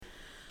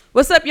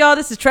What's up, y'all?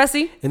 This is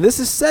Tressie. And this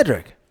is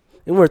Cedric.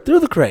 And we're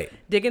Through the Crate.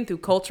 Digging through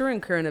culture and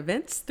current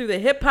events through the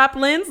hip-hop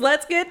lens.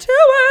 Let's get to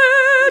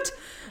it.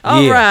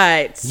 All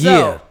right.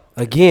 So,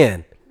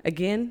 Again.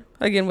 Again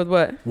with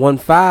what?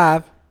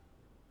 1-5.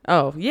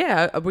 Oh,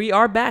 yeah. We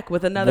are back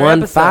with another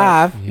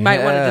 1-5. episode. You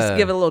might want to Yeah. just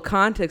give a little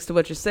context to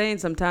what you're saying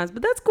sometimes,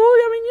 but that's cool.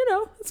 I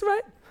mean, that's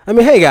right. I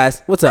mean, hey,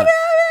 guys. What's up?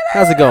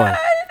 How's it going?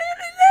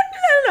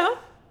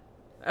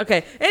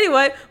 Okay.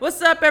 Anyway,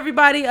 what's up,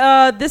 everybody?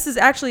 This is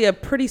actually a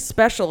pretty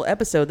special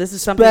episode. This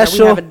is something that we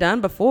Special. haven't done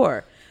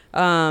before.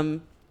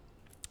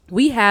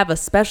 We have a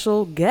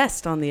special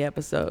guest on the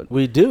episode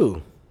We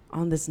do.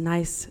 on this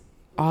nice,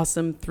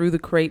 awesome Through the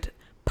Crate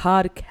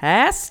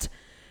podcast.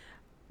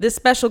 This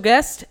special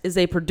guest is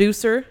a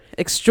producer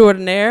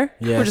extraordinaire.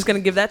 Yes. We're just going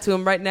to give that to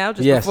him right now,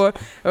 just Yes. before.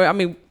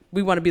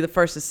 We want to be the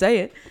first to say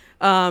it.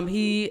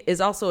 He is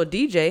also a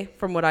DJ,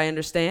 from what I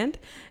understand,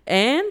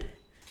 and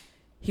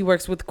he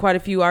works with quite a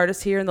few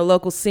artists here in the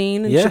local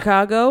scene in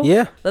Chicago.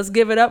 Yeah. Let's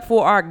give it up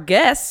for our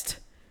guest,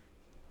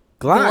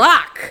 Glock.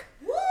 Glock.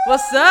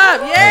 What's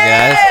up?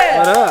 Yeah. Hey,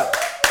 What up?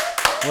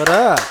 What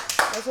up?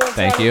 That's what I'm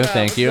Thank talking you, about.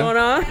 thank What's you. going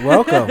on?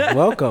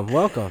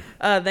 Welcome.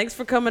 Thanks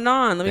for coming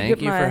on. Let me Thank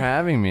get you my for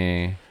having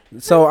me.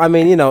 So, I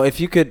mean, if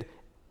you could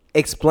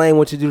explain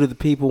what you do to the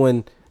people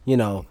in,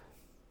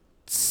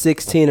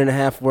 16 and a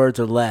half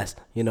words or less,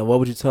 what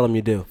would you tell them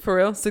you do? For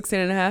real, 16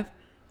 and a half.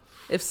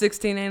 If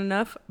 16 ain't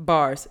enough,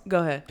 bars. Go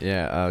ahead.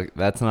 Yeah,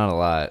 that's not a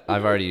lot.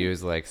 I've already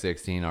used like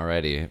 16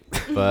 already,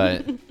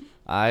 but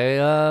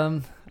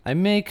I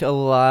make a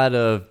lot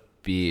of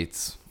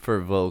beats for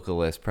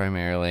vocalists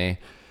primarily.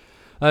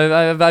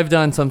 I've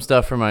done some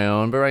stuff for my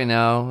own, but right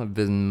now I've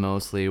been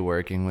mostly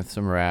working with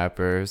some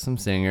rappers, some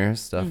singers,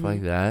 stuff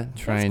like that,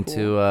 trying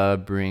to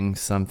bring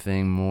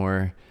something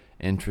more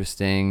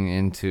interesting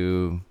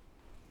into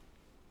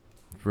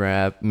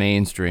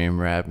mainstream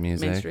rap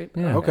music. Mainstream.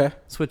 Yeah. Okay.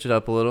 Switch it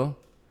up a little.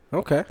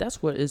 Okay.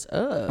 That's what is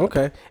up.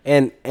 Okay.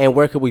 And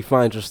where could we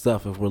find your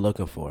stuff if we're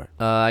looking for it?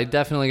 I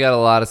definitely got a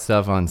lot of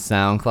stuff on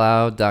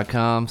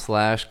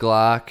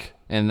SoundCloud.com/Glock,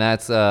 and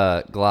that's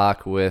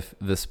Glock with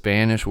the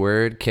Spanish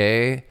word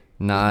K,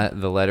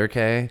 not the letter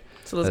K.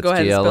 So let's go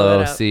ahead and spell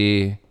that out.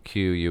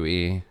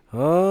 GLOCQUE.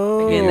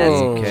 Oh. Again, that's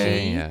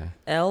Okay, G yeah.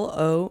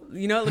 L-O.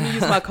 Let me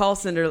use my call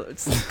center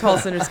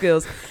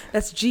skills.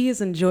 That's G as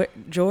in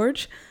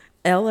George,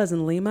 L as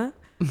in Lima,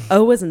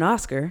 O as in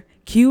Oscar,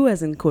 Q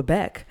as in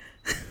Quebec.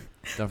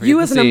 Don't forget U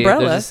the as an C.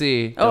 umbrella. There's a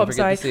C. Oh, Don't I'm forget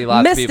sorry. the C. Lots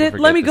of Missed people it.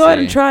 forget Let me the go ahead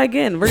C. and try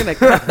again. We're going to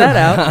cut that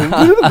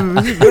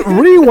out.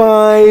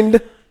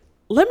 Rewind.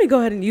 Let me go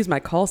ahead and use my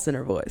call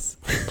center voice.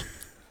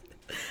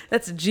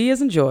 That's G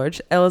as in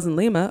George, L as in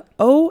Lima,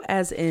 O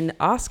as in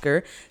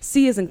Oscar,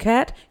 C as in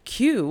cat,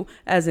 Q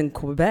as in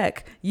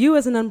Quebec, U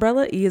as in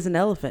umbrella, E as in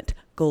elephant.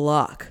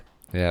 Glock.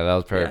 Yeah, that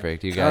was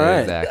perfect. You got All right.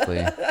 it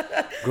exactly.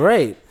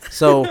 Great.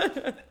 So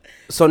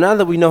now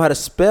that we know how to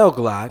spell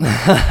Glock,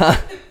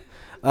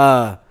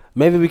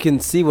 maybe we can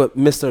see what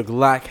Mr.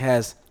 Glock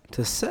has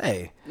to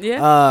say.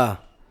 Yeah.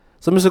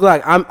 So Mr.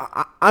 Glock,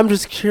 I'm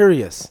just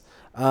curious.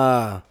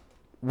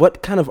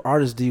 What kind of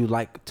artists do you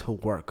like to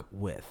work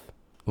with?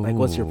 Like,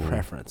 what's your Ooh.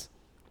 preference?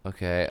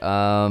 Okay.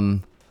 I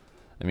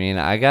mean,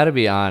 I gotta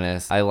be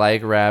honest. I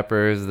like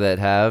rappers that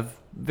have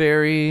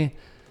very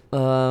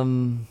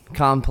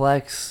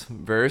complex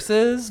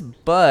verses,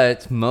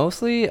 but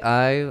mostly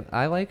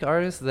I like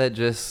artists that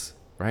just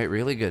write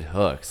really good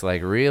hooks,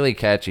 like really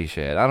catchy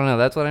shit. I don't know.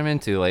 That's what I'm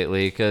into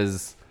lately,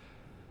 because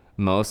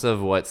most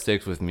of what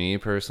sticks with me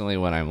personally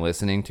when I'm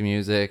listening to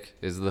music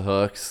is the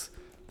hooks,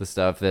 the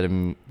stuff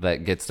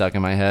that gets stuck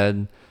in my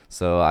head.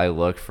 So I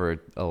look for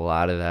a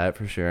lot of that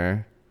for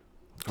sure.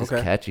 Just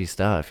Okay. catchy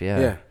stuff,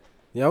 yeah.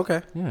 Yeah.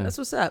 Okay. Yeah. That's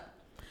what's up.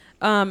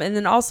 And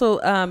then also,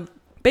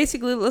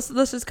 basically, let's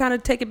just kind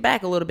of take it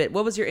back a little bit.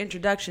 What was your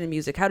introduction to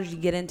music? How did you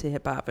get into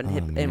hip hop and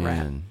and rap?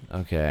 Man.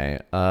 Okay.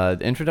 The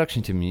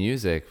introduction to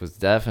music was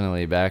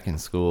definitely back in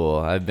school.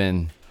 I've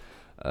been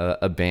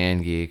a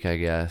band geek, I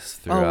guess,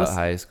 throughout was-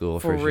 high school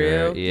For for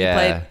real? sure. You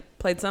Yeah.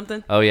 played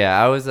something? Oh yeah,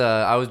 I was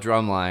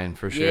drumline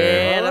for sure.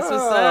 Yeah, that's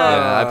what's up.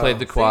 Yeah, I played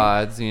the See?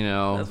 quads,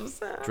 That's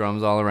what's up.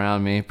 drums all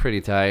around me,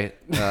 pretty tight.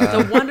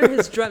 No wonder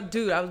his drum,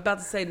 dude. I was about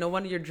to say, no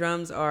wonder your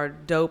drums are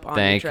dope on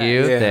Thank your you,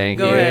 tracks. Yeah. thank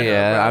Go you. ahead,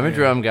 Yeah, bro. I'm a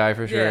drum guy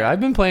for sure. Yeah. I've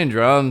been playing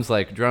drums,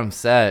 like drum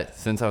set,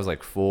 since I was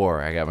like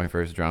 4. I got my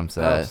first drum Oh,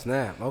 set.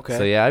 snap. Okay.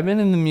 So yeah, I've been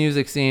in the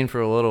music scene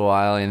for a little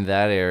while in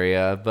that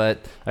area, but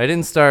I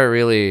didn't start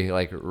really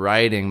like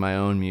writing my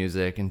own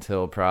music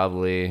until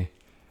probably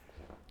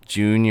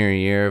junior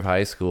year of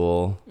high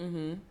school.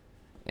 Mm-hmm.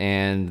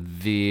 And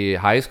the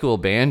high school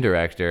band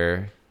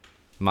director,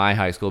 my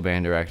high school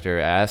band director,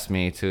 asked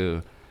me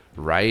to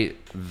write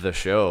the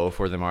show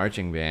for the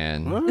marching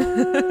band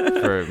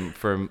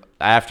for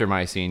after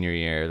my senior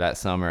year, that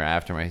summer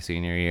after my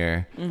senior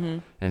year. Mm-hmm.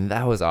 And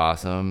that was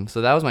awesome.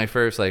 So that was my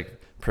first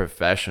like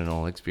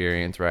professional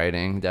experience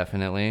writing,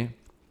 definitely.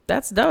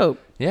 That's dope.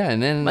 Yeah,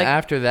 and then Like-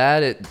 after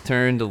that it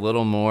turned a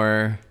little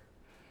more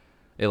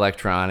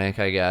electronic,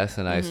 I guess,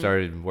 and I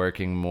started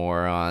working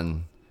more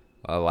on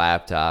a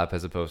laptop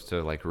as opposed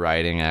to like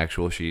writing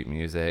actual sheet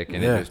music,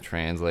 and Yeah. it just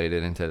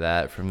translated into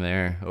that from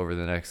there over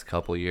the next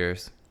couple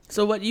years.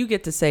 So what you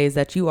get to say is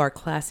that you are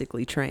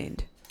classically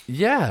trained.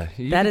 Yeah,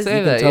 you That can is- say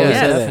you that. can totally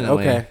Yeah, say that.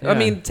 definitely. Okay. I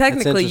mean,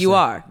 technically you interesting.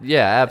 are.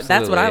 Yeah, absolutely.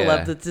 That's what I yeah.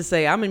 love to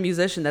say. I'm a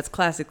musician that's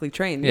classically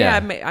trained. Yeah.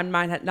 I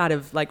might not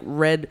have like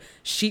read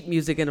sheet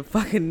music in a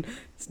fucking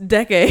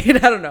decade.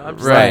 I don't know. I'm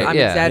just Right, I'm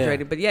yeah.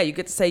 exaggerating, but yeah, you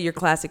get to say you're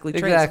classically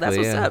trained. Exactly, so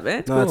that's yeah. what's up,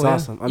 man. No, that's Cool, yeah.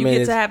 awesome. I You mean, get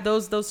to it's- have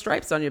those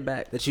stripes on your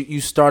back. that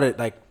you started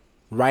like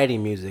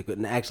writing music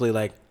and actually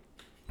like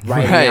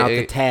writing Right. out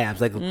the tabs,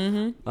 like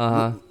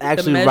Uh-huh.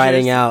 actually measures.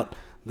 writing out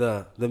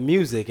the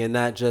music and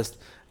not just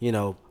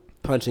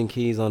punching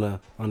keys on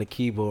a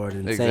keyboard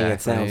and saying it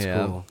Exactly, sounds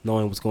yeah. cool,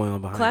 knowing what's going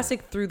on behind.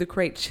 Classic through the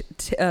crate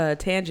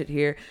tangent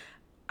here.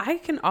 I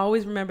can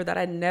always remember that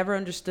I never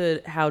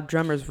understood how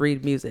drummers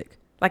read music.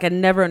 Like I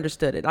never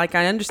understood it. Like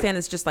I understand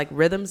it's just like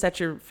rhythms that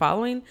you're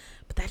following,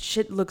 but that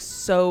shit looks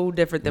so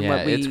different than Yeah,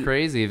 what we. it's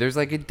crazy. There's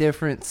like a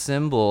different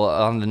symbol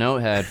on the note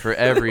head for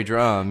every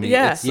drum.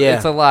 Yeah.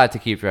 It's a lot to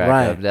keep track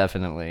Right. of,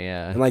 definitely,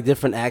 yeah. and like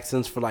different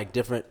accents for like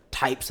different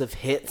types of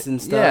hits and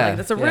stuff. Yeah. Like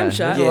that's a Yeah, rim there's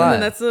shot, a and lot. then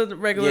that's a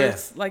regular Yeah.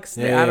 like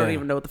snare. Yeah, I don't yeah.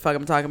 even know what the fuck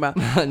I'm talking about.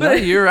 No,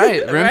 you're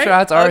right. Rim Right?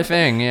 shots are Okay. a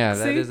thing. Yeah,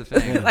 that See? is a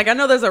thing. Like I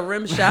know there's a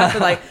rim shot,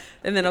 but like,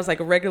 and then I was like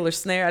a regular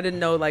snare. I didn't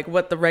know like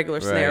what the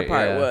regular snare Right,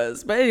 part yeah.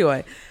 was. But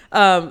anyway,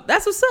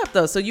 that's what's up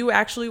though. So you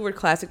actually were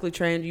classically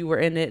trained. You were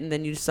in it, and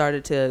then you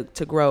started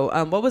to grow.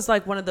 What was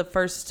like one of the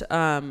first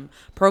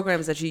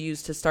programs that you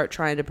used to start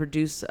trying to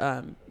produce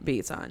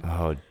beats on?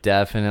 Oh,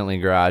 definitely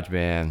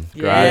GarageBand.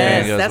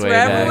 Yes, GarageBand goes that's way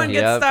where back. everyone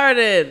gets Yep.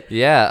 started.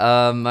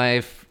 Yeah,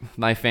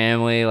 my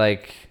family,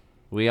 like,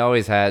 we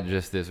always had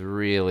just this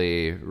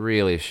really,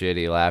 really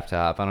shitty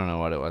laptop. I don't know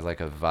what it was, like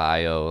a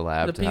Vio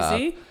laptop. The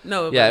PC?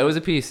 No. Yeah, it was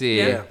a PC.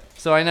 Yeah. Yeah.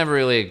 So I never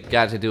really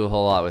got to do a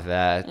whole lot with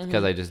that Mm-hmm.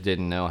 because I just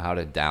didn't know how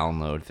to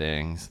download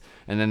things.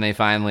 And then they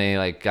finally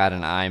like got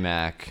an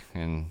iMac,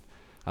 and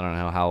I don't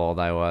know how old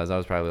I was. I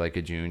was probably like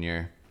a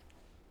junior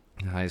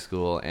in high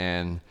school,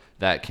 and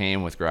that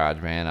came with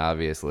GarageBand,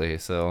 obviously.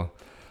 So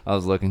I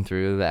was looking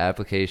through the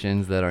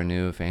applications that our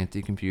new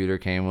fancy computer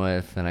came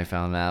with, and I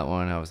found that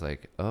one. I was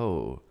like,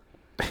 oh,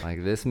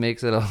 like this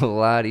makes it a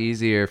lot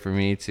easier for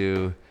me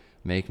to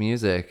make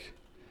music.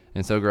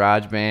 And so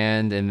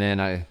GarageBand, and then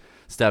I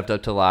stepped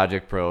up to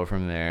Logic Pro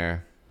from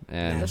there.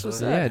 And That's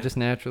what's yeah, up. just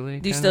naturally.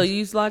 Do you kinda- still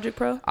use Logic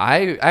Pro?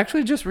 I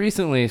actually just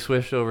recently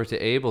switched over to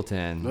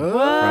Ableton What? from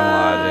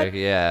Logic.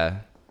 Yeah,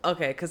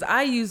 Okay, because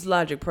I use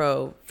Logic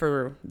Pro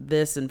for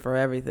this and for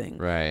everything.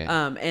 right.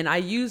 And I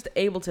used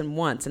Ableton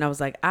once, and I was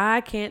like,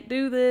 I can't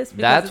do this.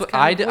 Because That's it's what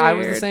kind I of did. I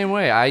was the weird. same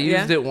way. I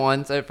used Yeah? it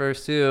once at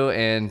first too,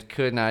 and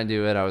could not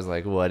do it. I was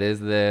like, "What is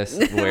this?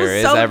 It Where was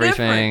is so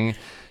everything?"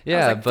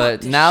 Yeah, like, "Fuck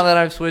but this now that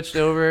I've switched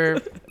over,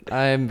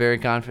 I'm very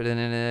confident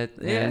in it,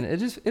 Yeah. and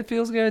it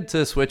feels good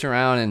to switch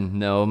around and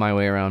know my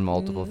way around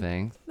multiple Mm-hmm.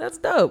 things. That's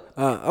dope.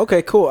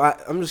 Okay, cool.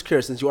 I'm just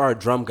curious, since you are a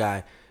drum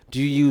guy, do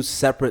you use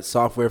separate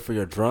software for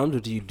your drums, or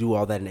do you do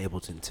all that in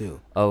Ableton too?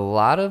 A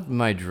lot of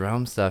my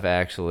drum stuff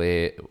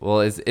actually,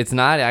 well, it's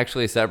not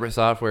actually separate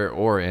software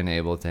or in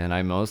Ableton.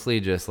 I mostly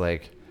just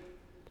like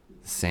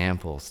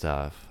sample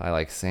stuff. I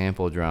like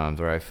sample drums,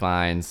 where I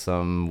find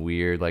some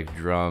weird like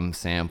drum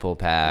sample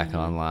pack Mm-hmm.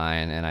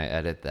 online, and I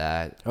edit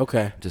that,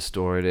 Okay.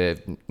 distort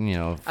it, I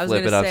was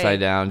flip it gonna upside say-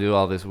 down, do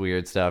all this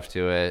weird stuff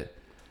to it.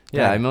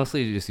 Yeah, Okay. I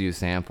mostly just use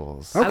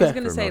samples. Okay. I was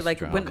gonna for say, most like,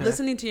 drum. when Okay.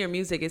 listening to your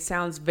music, it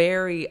sounds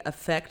very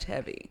effect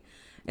heavy,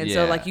 and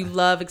so Yeah. like you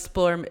love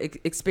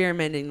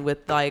experimenting with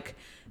like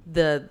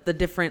the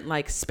different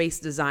like space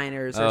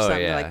designers or Oh,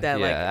 something yeah. like that.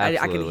 Yeah, Like I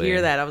could absolutely.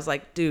 hear that. I was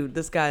like, dude,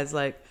 this guy's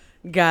like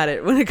got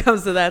it when it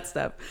comes to that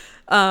stuff.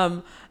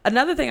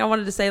 Another thing I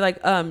wanted to say, like,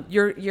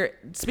 you're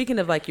speaking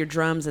of like your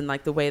drums and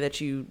like the way that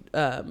you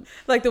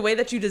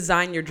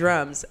design your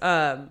drums.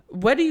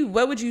 What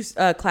would you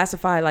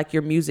classify like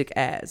your music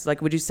as?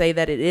 Like, would you say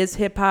that it is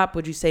hip hop?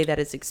 Would you say that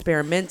it's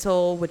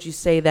experimental? Would you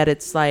say that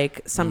it's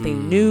like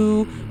something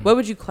new? What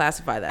would you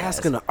classify that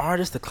Asking as? an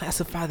artist to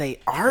classify their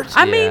art?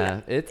 I Yeah,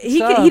 mean, it's he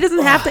tough.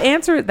 doesn't have to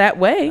answer it that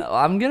way.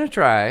 I'm gonna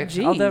try. I'll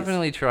Jeez.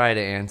 definitely try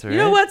to answer it. You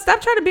know what? Stop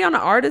trying to be on the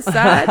artist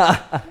side.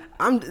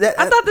 I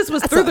thought this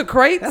was through the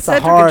crate, that's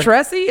Cedric a hard, and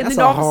Tressie, and that's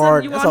then a all of a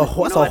hard, sudden you that's on.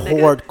 a, that's a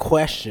hard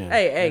question.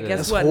 Hey, It guess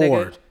is. what,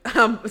 Hard.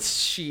 nigga?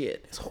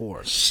 Shit. It's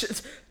hard.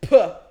 Shit.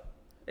 Puh.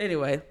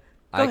 Anyway, go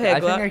I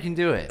ahead, think Glock. I can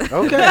do it.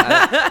 Okay.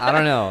 I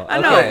don't know. I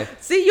know. Okay.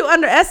 See, you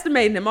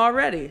underestimating him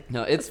already.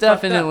 No, it's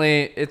fucked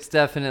up.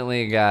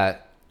 definitely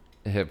got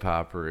hip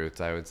hop roots,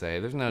 I would say.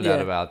 There's no doubt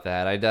Yeah. about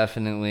that. I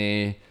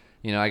definitely,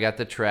 I got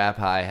the trap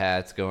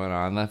hi-hats going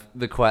on,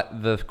 the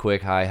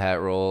quick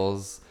hi-hat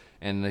rolls,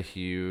 and the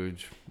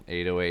huge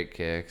 808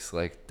 kicks.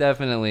 Like,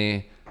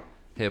 definitely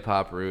hip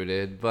hop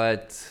rooted,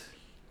 but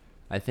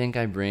I think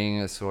I bring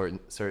a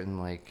certain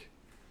like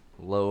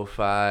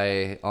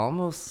lo-fi,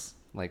 almost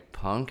like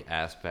punk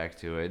aspect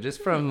to it,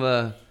 just from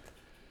the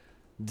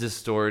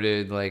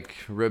distorted like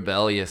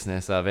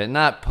rebelliousness of it.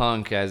 Not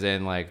punk as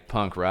in like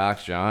punk rock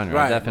genre,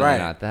 Right, definitely right,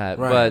 not that,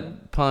 right.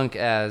 but punk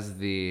as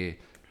an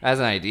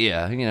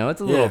idea.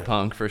 It's a little Yeah.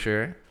 punk for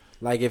sure.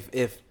 like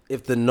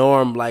if the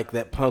norm like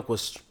that punk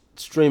was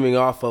streaming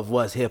off of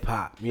was hip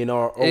hop, you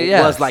know, or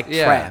Yes, was like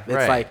yeah, trap.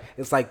 right.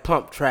 It's like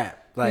pump trap.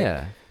 Like,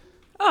 Yeah.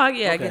 Oh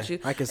yeah, I okay, get you.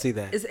 I can see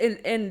that.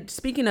 And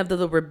speaking of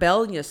the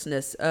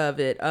rebelliousness of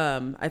it,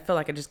 I feel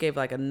like I just gave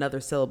like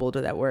another syllable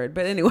to that word.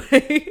 But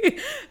anyway,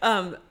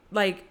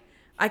 like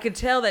I could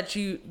tell that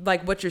you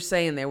like what you're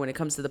saying there when it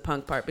comes to the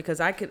punk part, because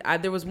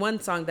there was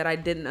one song that I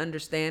didn't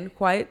understand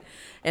quite,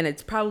 and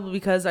it's probably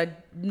because I'm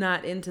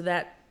not into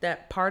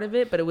that part of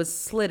it, but it was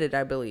Slitted,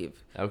 I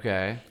believe.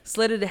 Okay.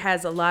 Slitted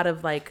has a lot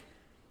of like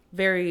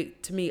very,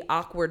 to me,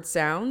 awkward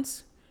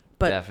sounds.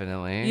 But,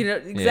 definitely. You know,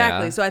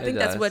 exactly. Yeah, so I think it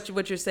that's does.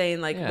 what you're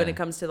saying, like Yeah. when it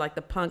comes to like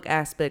the punk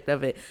aspect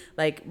of it,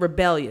 like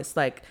rebellious.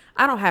 Like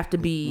I don't have to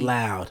be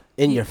Loud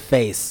in your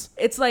face.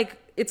 It's like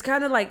it's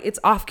kind of like it's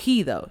off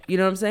key though. You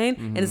know what I'm saying?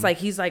 And it's like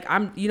he's like,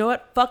 you know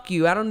what? Fuck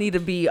you. I don't need to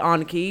be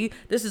on key.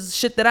 This is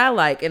shit that I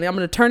like, and I'm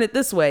gonna turn it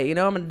this way. You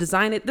know, I'm gonna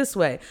design it this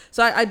way.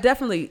 So I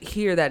definitely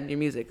hear that in your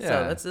music. So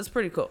Yeah. that's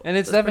pretty cool. And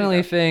it's That's pretty definitely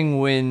a dope. thing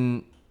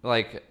when,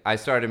 like, I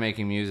started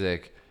making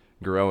music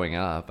growing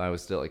up. I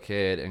was still a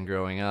kid, and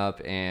growing up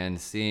and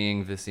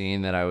seeing the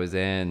scene that I was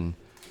in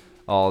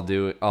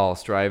all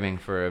striving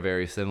for a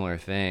very similar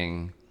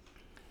thing.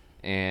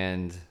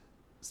 And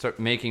start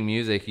making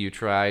music, you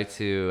try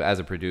to, as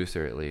a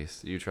producer at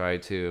least, you try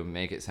to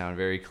make it sound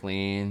very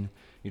clean.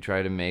 You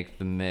try to make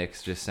the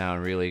mix just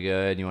sound really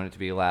good. You want it to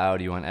be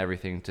loud. You want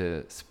everything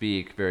to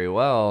speak very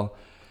well.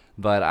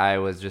 But I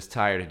was just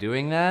tired of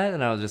doing that,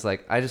 and I was just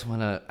like, I just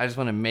want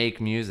to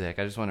make music.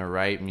 I just want to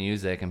write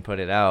music and put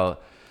it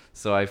out.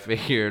 So I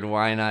figured,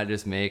 why not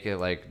just make it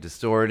like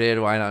distorted?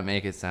 Why not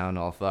make it sound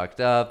all fucked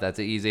up? That's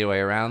an easy way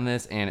around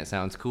this, and it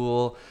sounds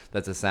cool.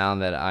 That's a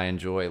sound that I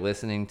enjoy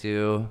listening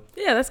to.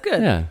 Yeah, that's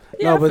good. Yeah.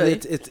 Yeah, No, I but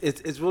feel you.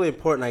 it's really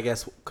important, I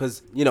guess,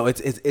 because you know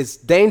it's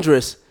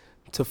dangerous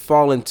to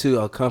fall into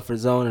a comfort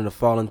zone and to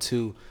fall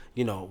into,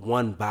 you know,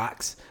 one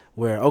box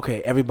where,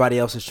 okay, everybody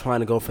else is trying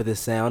to go for this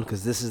sound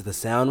because this is the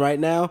sound right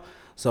now.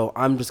 So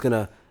I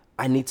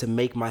need to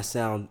make my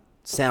sound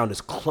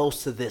as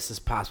close to this as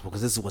possible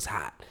because this is what's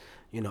hot,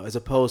 you know, as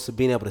opposed to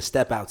being able to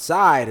step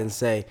outside and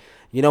say,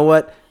 you know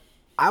what,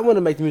 I want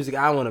to make the music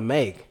I want to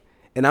make,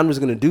 and I'm just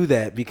going to do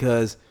that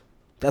because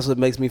that's what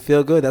makes me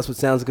feel good. That's what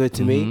sounds good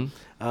to me.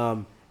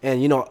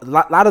 And, you know, a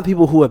lot of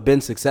people who have been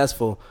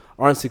successful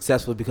aren't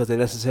successful because they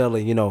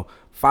necessarily, you know,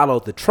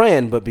 followed the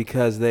trend, but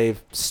because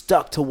they've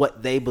stuck to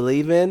what they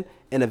believe in,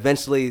 and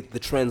eventually the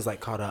trend's like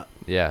caught up.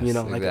 Yes, You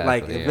know, like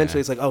exactly, eventually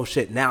yeah. it's like, oh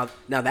shit, now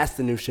that's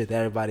the new shit that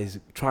everybody's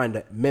trying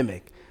to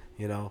mimic,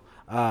 you know.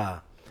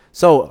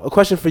 So a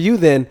question for you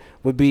then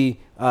would be,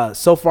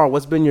 so far,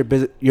 what's been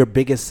your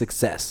biggest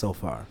success so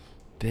far?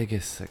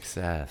 Biggest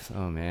success.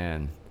 Oh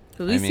man.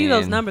 'Cause we see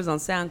those numbers on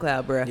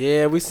SoundCloud, bro.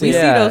 Yeah, we We see. see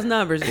Yeah. those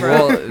numbers,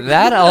 bro. Well,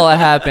 that all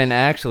happened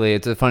actually.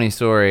 It's a funny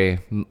story.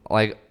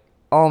 Like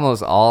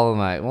almost all of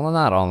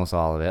not almost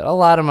all of it. A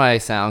lot of my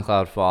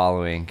SoundCloud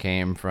following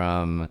came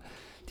from.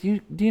 Do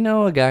you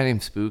know a guy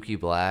named Spooky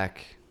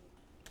Black?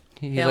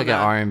 He's Hell like no. an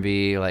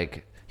R&B,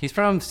 like he's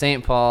from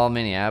St. Paul,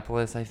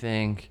 Minneapolis, I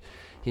think.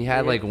 He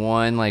had like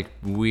one like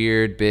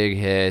weird big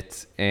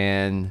hit,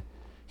 and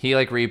he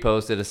like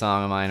reposted a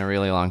song of mine a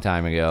really long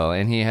time ago,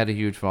 and he had a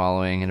huge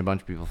following, and a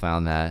bunch of people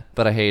found that.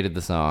 But I hated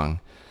the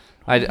song.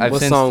 I've What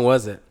since, song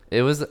was it?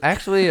 It was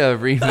actually a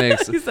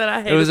remix. He said,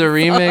 "I It was a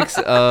hated the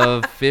remix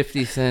of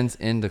 50 Cent's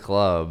 "In the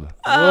Club."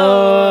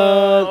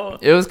 Oh.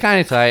 It was kind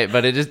of tight,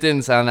 but it just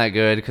didn't sound that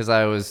good because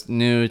I was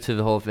new to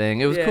the whole thing.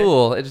 It was Yeah.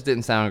 cool. It just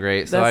didn't sound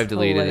great, so That's I've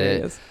deleted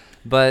hilarious. it.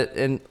 But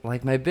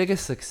like my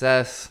biggest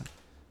success,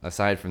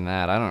 aside from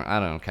that, I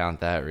don't count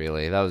that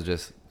really. That was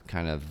just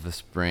kind of the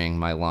spring,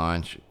 my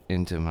launch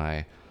into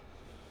my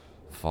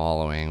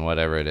following,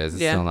 whatever it is.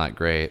 It's Yeah. still not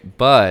great,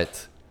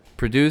 but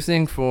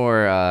producing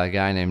for a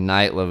guy named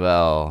Knight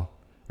Lavelle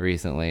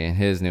recently in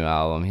his new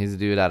album. He's a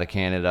dude out of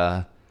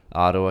Canada,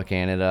 Ottawa,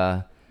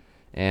 Canada,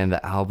 and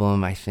the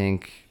album I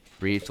think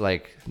reached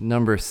like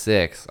number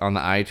 6 on the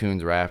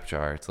iTunes rap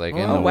charts, like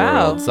in Oh, the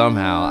wow. world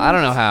somehow. I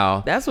don't know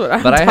how. That's what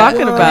I'm But I had-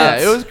 talking about.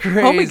 Yeah, it was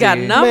Homie got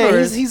crazy.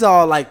 numbers. Man, he's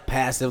all like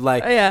passive,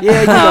 like Yeah. you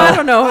know, I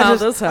don't know how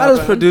just, this I happened.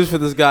 just produced for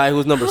this guy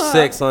who's number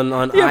 6 on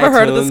You ever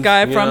heard of this iTunes,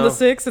 guy you from know? the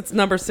 6? It's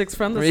number 6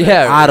 from the 6.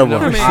 Yeah, Ottawa,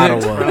 number six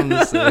Ottawa. from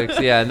the 6.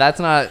 Yeah, and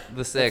that's not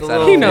the 6. I little-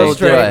 don't He think, knows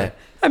Drake. Drake.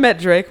 I met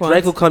Drake once.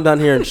 Drake will come down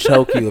here and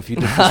choke you if you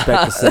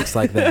disrespect the 6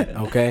 like that.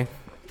 Okay.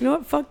 You know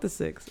what? Fuck the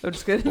 6. I'm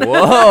just kidding. Whoa,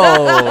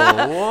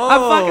 whoa!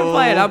 I'm fucking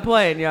playing. I'm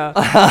playing, y'all.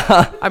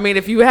 I mean,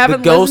 if you The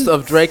haven't ghost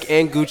listened, of Drake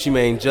and Gucci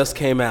Mane just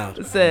came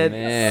out. said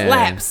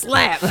Man.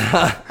 slap.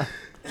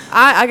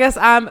 I guess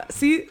I'm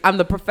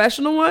the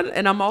professional one,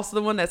 and I'm also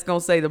the one that's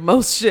gonna say the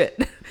most shit.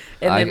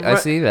 And I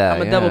see that, I'm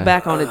gonna double yeah.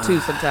 back on it too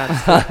sometimes,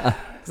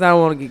 because I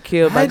don't want to get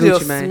killed by Hi,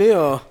 Dios Gucci Mane.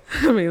 mío.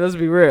 I mean, let's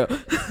be real,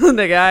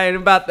 nigga. I ain't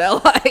about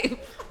that life.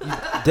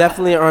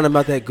 Definitely aren't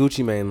about that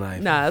Gucci Mane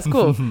life. Nah, that's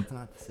cool. It's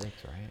not the 6,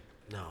 right?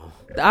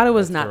 No.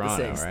 Ottawa's That's not Toronto,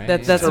 the 6. right?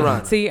 That's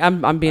Toronto. see, I'm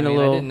being I mean, a I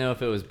little. didn't know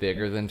if it was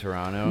bigger than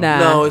Toronto. Nah.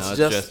 No, it's No, it's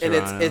just, just and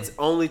Toronto. it's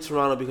only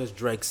Toronto because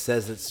Drake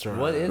says it's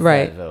Toronto. What is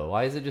Right. that though?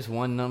 Why is it just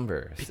one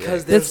number? Because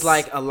 6? there's This-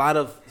 like a lot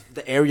of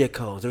the area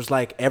codes. There's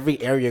like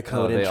every area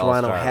code in they all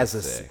Toronto start has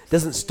with a 6.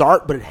 doesn't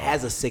start, but it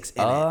has a 6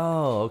 in it.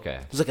 Oh, okay.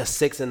 There's like a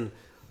 6 and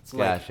it's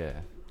like,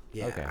 Gotcha.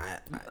 yeah.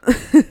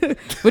 Okay.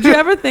 Would you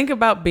ever think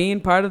about being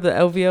part of the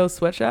LVO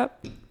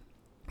sweatshop?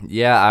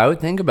 Yeah, I would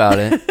think about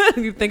it.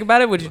 You think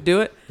about it? Would you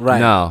do it? Right.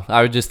 No,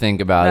 I would just think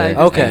about No, it. you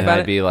just think And about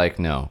I'd it? be like,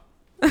 no.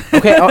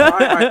 Okay. All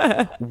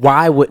right.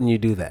 Why wouldn't you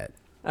do that?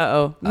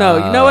 No, you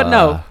know what?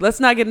 No, let's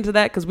not get into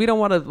that because we don't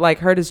want to like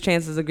hurt his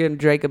chances of getting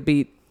Drake a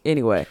beat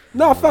anyway.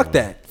 No, fuck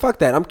that. Fuck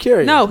that. I'm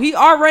curious. No, he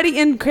already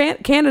in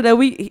Canada.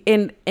 We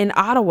in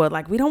Ottawa.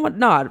 Like we don't want.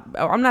 No,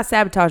 I'm not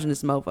sabotaging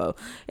this mofo.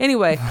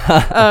 Anyway,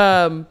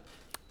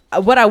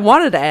 what I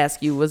wanted to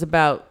ask you was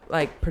about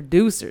like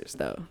producers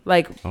though.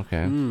 Like,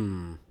 Okay.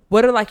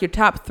 what are like your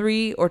top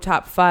 3 or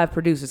top 5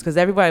 producers? Because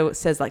everybody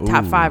says like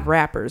top 5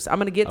 rappers. I'm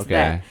gonna get to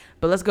that, Okay.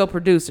 but let's go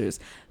producers.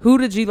 Who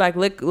did you like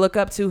look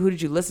up to? Who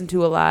did you listen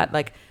to a lot?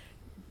 Like,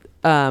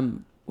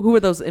 who were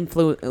those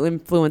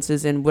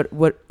influences, and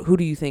who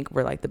do you think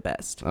were like the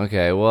best?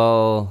 Okay,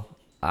 well,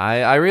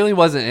 I really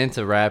wasn't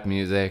into rap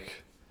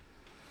music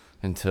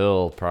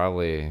until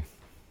probably,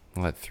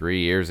 3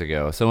 years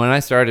ago. So when I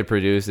started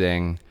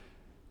producing,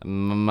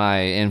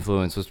 my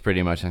influence was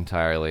pretty much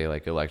entirely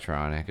like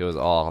electronic. It was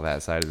all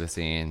that side of the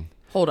scene.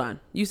 Hold on,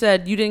 you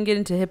said you didn't get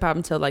into hip hop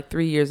until like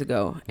 3 years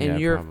ago, and Yeah,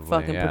 you're probably,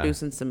 fucking yeah.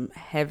 producing some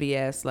heavy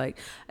ass like,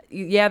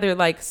 yeah, they're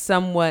like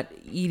somewhat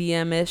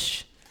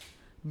EDM-ish,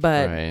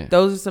 but Right.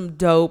 those are some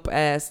dope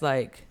ass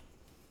like.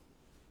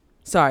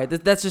 Sorry,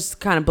 that's just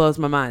kind of blows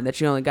my mind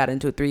that you only got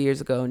into it 3 years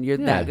ago and you're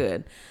Yeah. that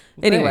good.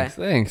 Anyway,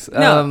 Thanks.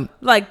 no,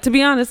 like to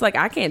be honest, like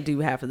I can't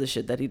do half of the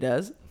shit that he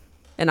does,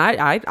 and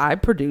I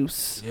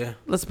produce. Yeah.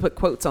 Let's put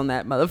quotes on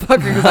that motherfucker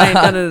because I ain't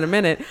done it in a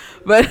minute.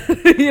 But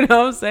you know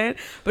what I'm saying.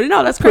 But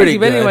no, that's crazy. Pretty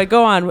But anyway, good.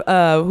 go on.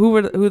 Who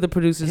are the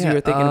producers you were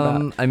thinking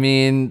about? I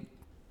mean,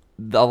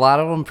 a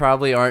lot of them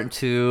probably aren't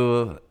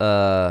too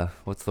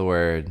what's the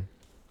word?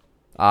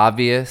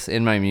 Obvious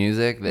in my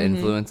music, the Mm-hmm.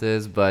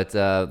 influences, but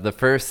the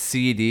first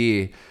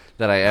CD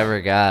that I ever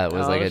got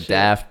was Oh, like a shit.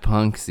 Daft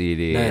Punk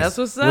CD. Nice. That's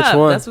what's Which up.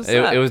 one? That's what's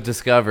up. It was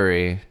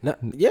Discovery. No,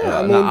 yeah.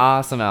 I An mean,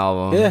 awesome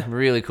album. Yeah.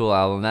 Really cool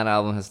album. That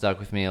album has stuck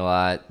with me a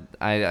lot.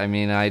 I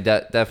mean, I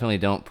definitely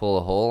don't pull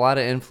a whole lot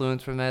of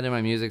influence from that in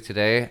my music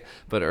today,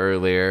 but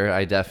earlier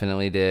I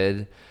definitely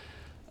did.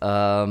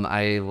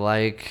 I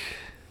like,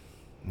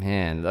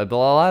 man, a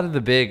lot of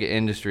the big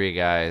industry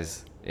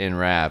guys in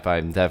rap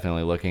I'm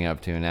definitely looking up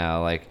to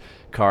now. Like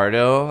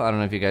Cardo. I don't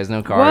know if you guys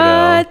know Cardo.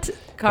 What?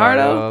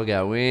 Cardo?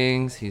 Got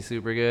Wings. He's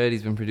super good.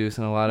 He's been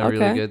producing a lot of Okay.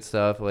 really good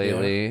stuff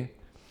lately.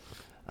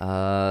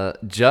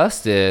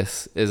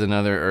 Justice is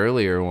another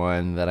earlier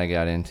one that I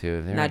got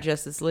into. Not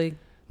Justice League.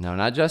 No,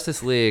 not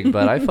Justice League,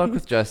 but I fuck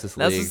with Justice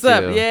That's League what's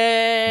up. too.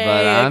 Yay!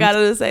 But I I'm-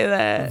 gotta say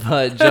that.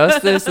 But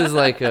Justice is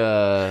like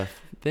they're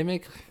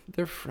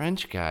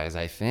French guys,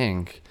 I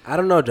think. I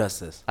don't know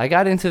Justice. I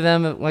got into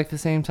them at like the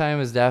same time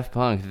as Daft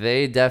Punk.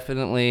 They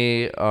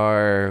definitely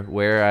are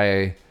where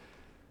I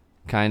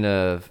kind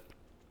of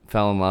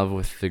fell in love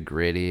with the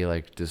gritty,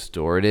 like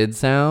distorted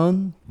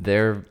sound.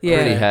 They're Yeah.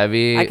 pretty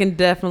heavy. I can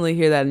definitely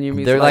hear that in your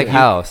music. They're like Like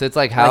house. It's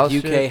like house.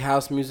 Like UK shit.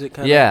 house music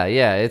kind Yeah,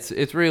 yeah. It's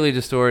really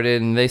distorted,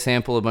 and they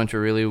sample a bunch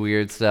of really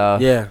weird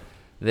stuff. of. Yeah.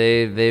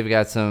 They've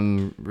got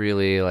some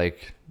really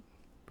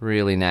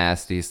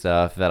nasty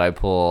stuff that I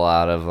pull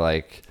out of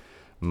like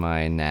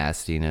my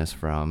nastiness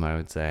from, I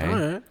would say. All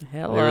right.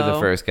 Hello. They were the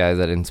first guys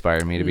that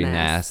inspired me to be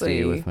nasty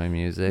Nasty. with my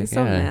music. You're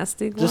so yeah.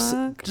 nasty, Just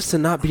Glock. to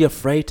not be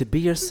afraid to be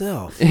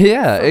yourself.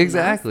 Yeah, So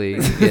exactly.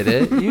 You get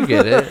it. You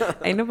get it.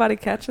 Ain't nobody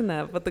catching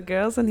that, but the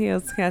girls in here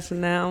is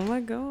catching that. Oh my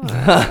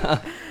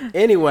god.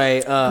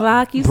 Anyway,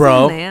 Glock, you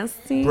bro, so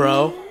nasty.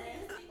 bro.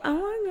 Oh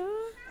my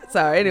god.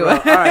 Sorry. Bro,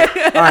 Anyway,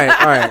 all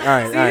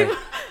right.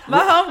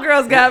 my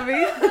homegirls got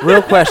me.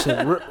 Real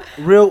question.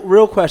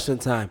 Real question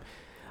time.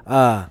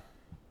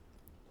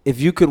 If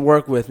you could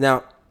work with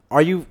now,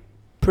 are you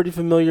pretty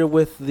familiar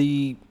with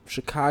the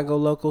Chicago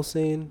local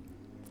scene?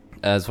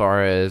 As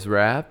far as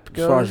rap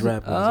goes, As far as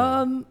rap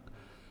goes,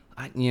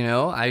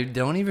 I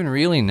don't even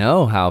really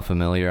know how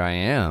familiar I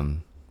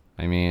am.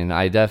 I mean,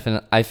 I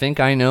think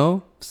I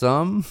know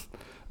some.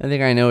 I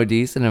think I know a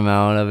decent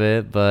amount of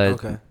it, but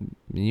Okay.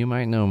 you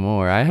might know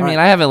more. I mean, right.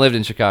 I haven't lived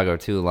in Chicago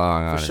too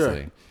long, For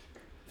honestly. sure.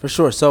 For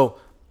sure. So,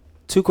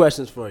 2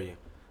 questions for you.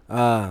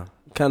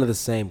 Kind of the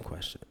same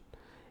question.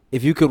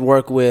 If you could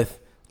work with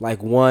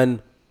like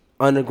one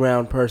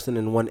underground person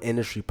and one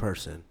industry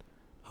person,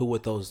 who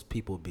would those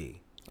people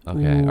be?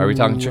 Okay. Are we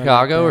talking Ooh,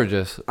 Chicago like or that.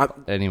 just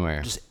I'm-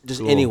 anywhere? Just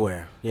Cool.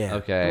 anywhere. Yeah.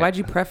 Okay. Why'd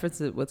you preference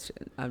it with?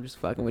 I'm just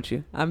fucking with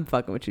you. I'm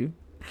fucking with you.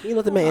 Can you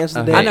let the man answer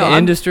Okay. that? I know. I'm-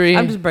 Industry.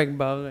 I'm just breaking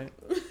balls.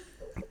 Right?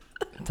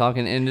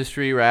 Talking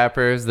industry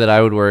rappers that I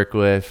would work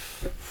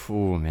with.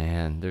 Oh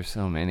man, there's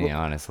so many,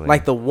 honestly.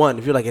 Like the one.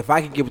 If you're like, if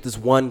I could get with this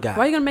one guy,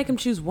 Why are you gonna make him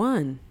choose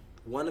one?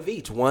 one of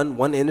each,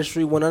 one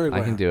industry, one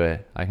underground. I can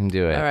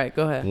do it. All right,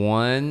 go ahead.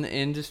 One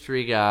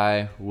industry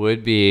guy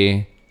would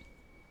be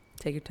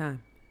Take your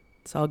time.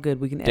 It's all good.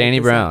 We can edit Danny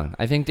this Brown. out.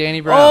 I think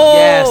Danny Brown. Oh,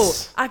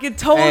 Yes. I could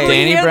totally Hey.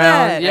 Danny hear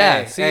Brown. that.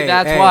 Yeah, Hey, see, hey,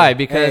 that's hey, why.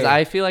 Because hey.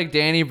 I feel like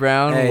Danny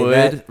Brown Hey, would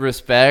that-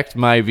 respect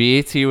my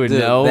beats. He would Dude,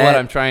 know that- what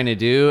I'm trying to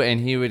do,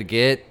 and he would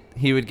get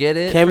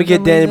it. Can we for get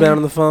some Danny reason. Brown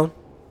on the phone?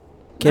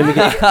 Can we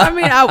get? I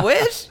mean, I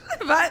wish.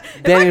 If I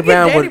Danny could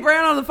Brown get Danny would-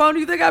 Brown on the phone, do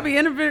you think I'd be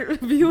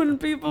interviewing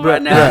people Bruh,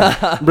 right now?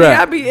 bruh,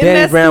 I'd be in Danny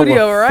that Brown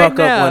studio will right fuck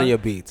now. up one of your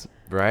beats.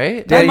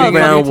 Right? Danny motherfucker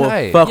Brown be will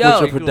tight. fuck Yo, with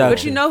your but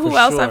production. you know who for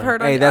else sure. I've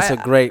heard on- Hey, that's I- a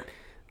great.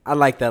 I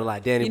like that a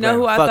lot. Danny You know Brown.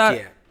 who I Fuck thought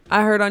yeah.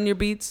 I heard on your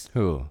beats?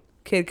 Who?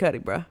 Kid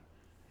Cudi, bro.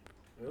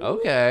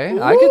 Okay,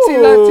 I could see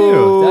that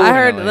too. I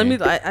heard. definitely.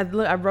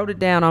 Let me. I wrote it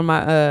down on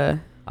my.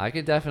 I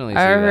could definitely see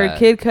I heard that.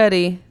 Kid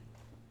Cudi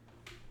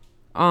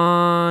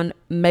on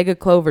Mega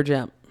Clover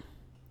Jump.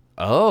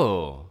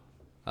 Oh,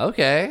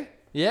 okay.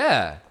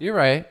 Yeah, you're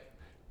right.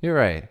 You're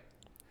right.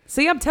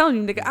 See, I'm telling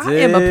you, nigga, I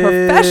am a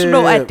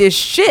professional at this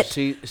shit.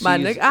 My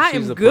She's- nigga, I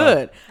she's am a pro.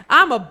 good.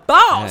 I'm a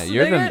boss.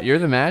 Yeah, nigga. you're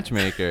the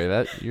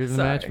matchmaker. You're the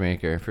Sorry.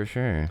 matchmaker for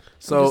sure.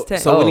 So,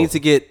 just so we Oh. need to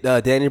get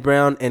Danny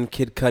Brown and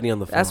Kid Cudi on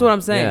the phone. That's what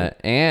I'm saying. Yeah,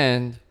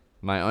 and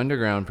my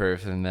underground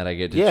person that I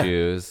get to Yeah.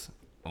 choose.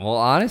 Well,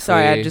 honestly,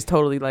 Sorry, I just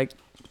totally like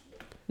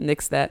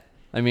nixed that.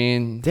 I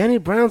mean, Danny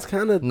Brown's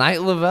kind of.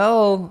 Night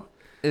Lavelle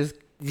is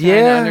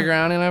Yeah.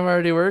 underground, and I've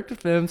already worked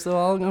with him, so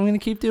I'm gonna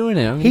keep doing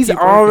it. I'm gonna He's keep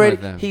working already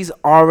with him. he's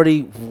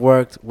already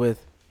worked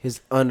with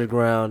his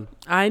underground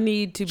I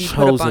need to be put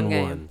up on chosen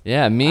game. one.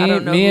 Yeah, I me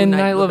don't know me who and Night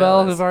Night Lavelle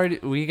Lavelle is. have already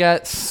we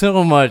got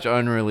so much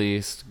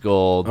unreleased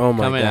gold Oh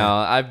my coming God.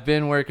 out. I've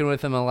been working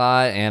with him a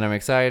lot, and I'm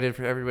excited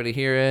for everybody to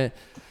hear it.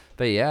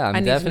 But yeah, I I'm need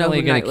to know definitely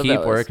who gonna Night keep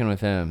Lavelle is. working with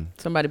him.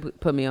 Somebody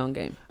put me on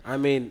game. I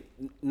mean,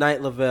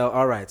 Night Lavelle.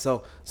 All right,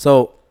 so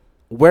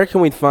where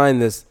can we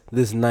find this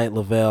Night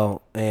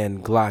Lavelle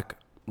and Glock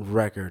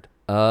record?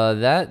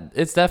 That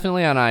it's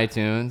definitely on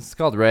iTunes. It's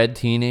called Red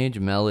Teenage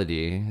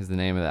Melody is the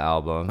name of the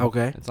album.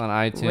 Okay. It's on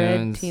iTunes.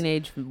 Red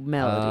Teenage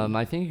Melody.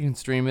 I think you can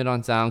stream it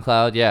on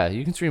SoundCloud. Yeah,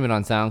 you can stream it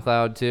on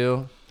SoundCloud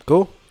too.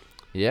 Cool.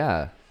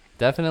 Yeah,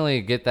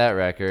 definitely get that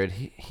record.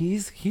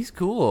 He's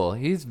cool.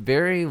 He's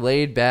very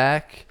laid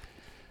back.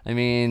 I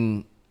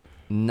mean,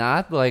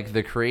 not like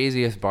the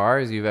craziest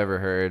bars you've ever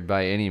heard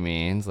by any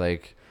means.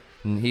 Like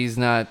he's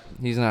not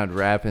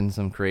rapping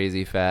some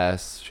crazy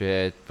fast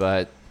shit,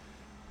 but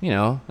you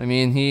know, I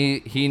mean,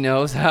 he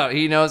knows how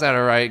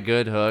to write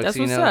good hooks. That's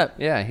He what's knows- up.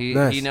 Yeah, he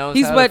Nice. knows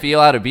He's how what- to feel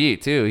out a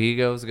beat too. He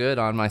goes good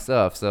on my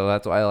stuff, so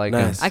that's why I like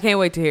him. Nice. I can't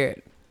wait to hear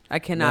it. I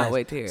cannot Nice.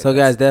 wait to hear it. So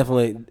guys,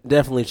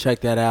 definitely check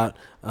that out.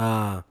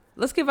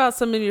 Let's give out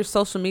some of your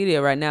social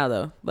media right now,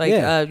 though. Like,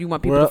 Yeah. you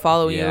want people We're to up-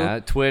 follow Yeah,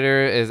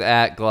 Twitter is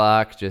at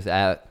Glock, just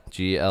at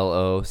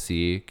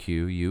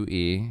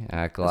GLOCQUE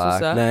at That's what's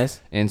Glock. up.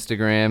 Nice,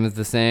 Instagram is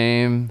the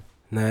same.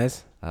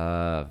 nice.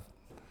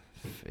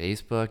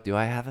 Facebook. Do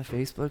I have a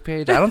Facebook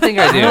page? I don't think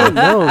I do. I don't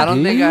know, I don't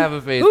do think you? I have a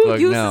you? Facebook.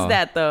 Who uses no.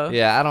 that, though?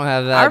 Yeah, I don't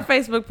have Our that.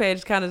 Facebook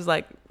page kind of is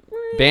like,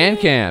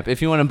 Bandcamp.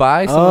 If you want to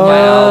buy some Oh, of my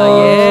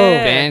albums,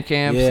 yeah.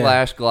 Bandcamp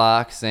Yeah.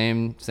 /Glock.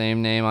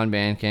 Same name on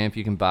Bandcamp.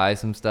 You can buy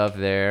some stuff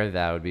there.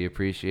 That would be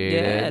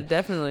appreciated. yeah,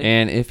 definitely.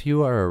 And if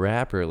you are a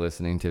rapper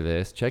listening to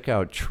this, check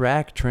out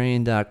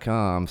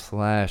tracktrain.com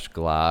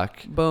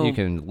 /Glock. Boom. You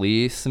can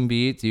lease some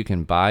beats. You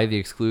can buy the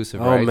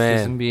exclusive Oh, rights man.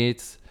 to some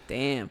beats.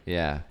 Damn.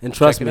 Yeah. And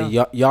trust Check it me,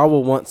 out. y'all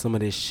will want some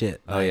of this shit.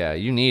 Oh, yeah.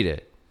 You need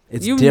it.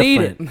 It's You need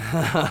different.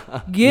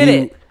 it. Get You-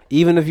 it.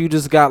 Even if you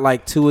just got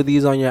like 2 of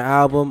these on your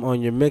album, on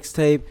your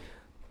mixtape,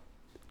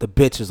 the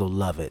bitches will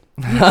love it.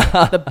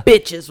 The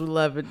bitches will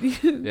love it.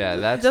 Yeah,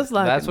 that's Just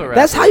like that's it. what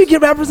That's how you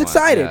get rappers want,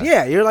 excited.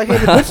 Yeah, you're like, hey,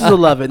 the bitches will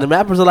love it. And the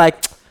rappers are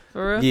like,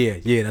 For real?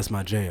 yeah, that's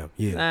my jam.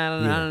 Yeah. I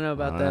don't know I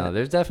about don't that. know.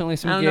 There's definitely I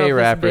some don't know gay if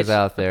this rappers bitch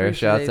out there.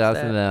 Shouts appreciates out to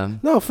that. them.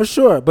 No, for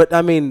sure. But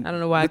I mean, I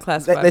don't know why I they,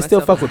 classify they still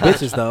myself fuck with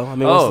as bitches though. I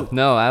mean, Oh what's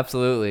no,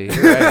 absolutely.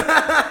 You're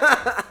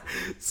right.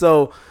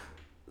 so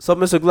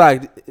Mr.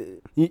 Glock,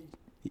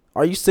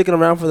 are you sticking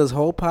around for this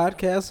whole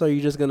podcast? Or are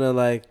you just gonna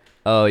like?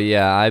 Oh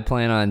yeah, I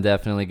plan on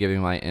definitely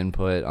giving my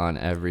input on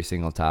every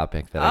single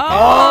topic that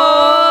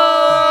I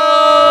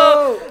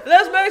Oh!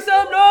 Let's make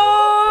some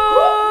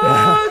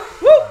noise!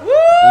 Woo, woo!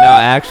 can. No,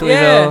 actually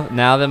Yeah. though,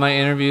 now that my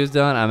interview's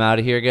done, I'm out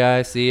of here,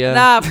 guys. See ya.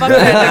 Nah, fuck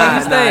that. Nigga,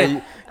 you stay.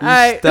 you All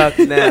right. stuck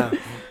now.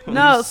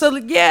 No, so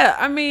yeah,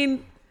 I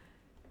mean,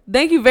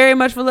 thank you very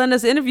much for letting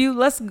us interview.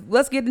 Let's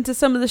get into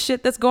some of the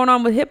shit that's going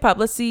on with hip hop.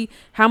 Let's see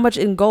how much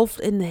engulfed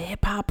in the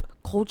hip hop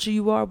culture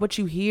you are, what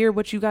you hear,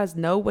 what you guys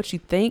know, what you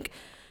think.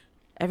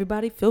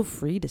 Everybody, feel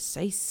free to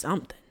say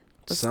something.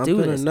 Let's Something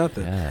do or this.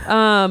 nothing.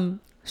 Yeah.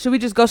 Should we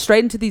just go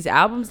straight into these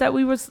albums that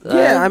we were?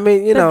 Yeah, I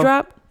mean, you that know,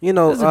 dropped?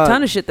 There's a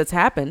ton of shit that's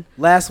happened.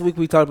 last week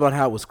we talked about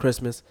how it was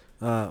Christmas.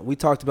 We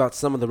talked about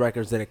some of the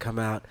records that had come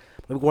out,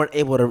 but we weren't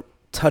able to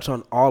touch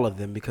on all of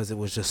them because it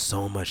was just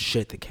so much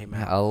shit that came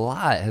out. A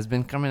lot has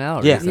been coming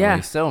out Yeah. recently.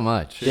 Yeah. So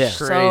much. Yeah. It's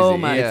So crazy.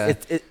 much.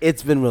 Yeah.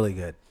 It's been really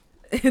good.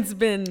 It's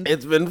been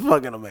It's been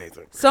fucking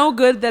amazing. so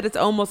good that it's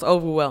almost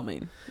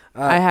overwhelming.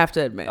 I have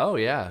to admit. Oh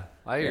yeah,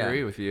 I Yeah.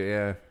 agree with you.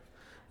 Yeah.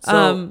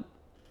 So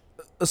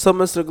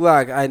Mr.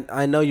 Glock,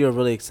 I know you're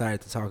really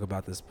excited to talk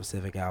about this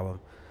specific album.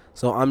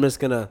 So I'm just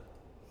gonna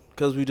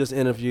because we just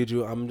interviewed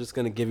you, I'm just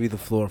gonna give you the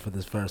floor for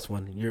this first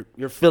one.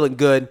 You're feeling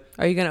good.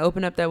 Are you gonna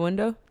open up that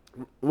window?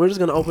 We're just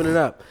gonna open it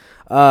up.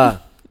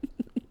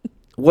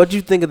 What'd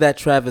you think of that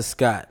Travis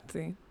Scott?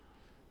 See.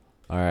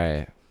 All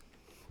right.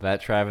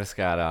 That Travis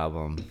Scott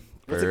album.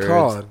 What's it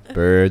called?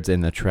 Birds in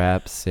the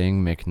Trap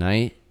Sing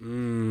McKnight.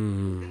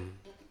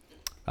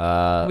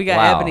 We got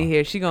wow. Ebony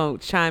here. She gonna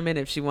chime in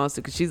if she wants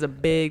to, because she's a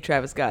big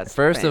Travis Scott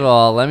First fan. of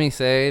all, let me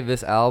say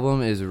this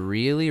album is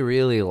really,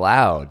 really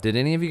loud. Did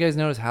any of you guys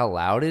notice how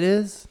loud it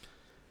is?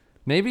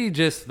 Maybe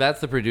just that's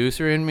the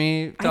producer in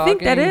me talking, I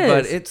think that is.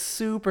 but it's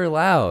super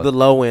loud. The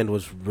low end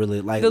was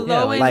really like The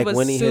low end like was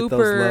when he hit those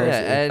super- lows.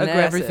 yeah, and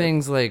aggressive.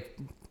 everything's like,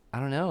 I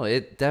don't know.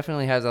 It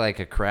definitely has like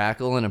a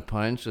crackle and a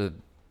punch.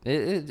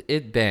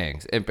 It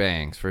bangs. It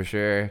bangs for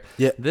sure.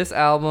 Yeah. This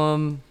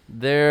album,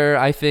 there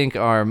I think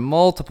are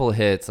multiple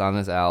hits on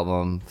this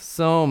album.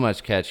 So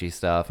much catchy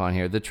stuff on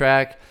here. The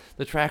track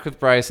with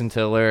Bryson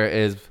Tiller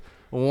is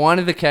one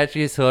of the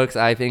catchiest hooks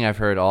I think I've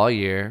heard all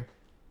year,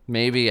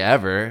 maybe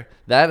ever.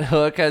 That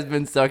hook has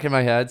been stuck in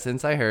my head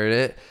since I heard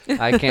it.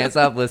 I can't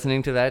stop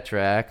listening to that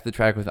track. The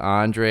track with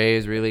Andre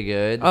is really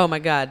good. Oh my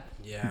God.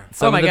 Yeah.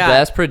 Some oh my of the God.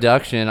 best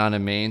production on a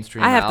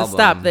mainstream I have album. to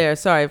stop there.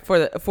 Sorry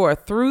for a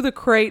Through the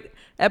Crate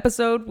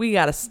episode. We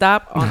gotta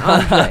stop on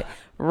Andre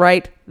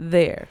right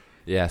there.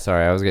 Yeah,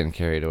 sorry, I was getting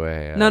carried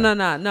away.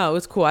 No.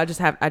 It's cool. I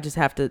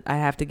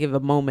have to give a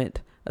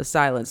moment of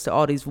silence to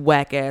all these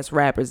whack ass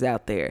rappers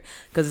out there,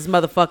 because this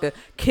motherfucker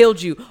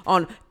killed you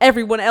on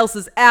everyone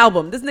else's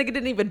album. This nigga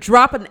didn't even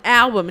drop an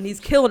album, and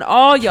he's killing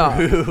all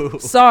y'all.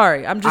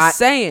 Sorry, I'm just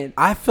saying.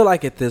 I feel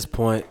like at this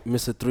point,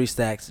 Mr. Three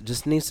Stacks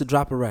just needs to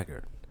drop a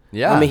record.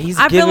 Yeah. I mean, he's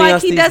I feel giving like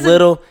us he these doesn't-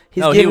 little.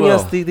 He's Oh, he giving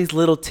us will. these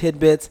little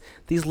tidbits,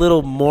 these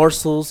little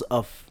morsels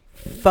of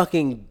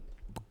fucking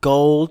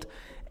gold,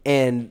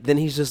 and then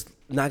he's just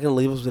not gonna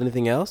leave us with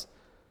anything else.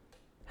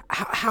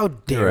 How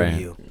dare Right.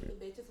 you?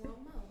 The bitches want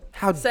more.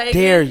 How Say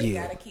dare again. You you?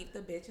 gotta keep the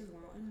bitches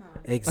wanting more.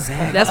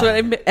 Exactly. That's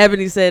what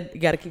Ebony said.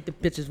 You got to keep the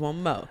bitches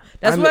one mo.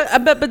 That's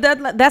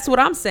that's what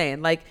I'm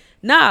saying. Like,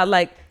 nah,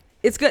 like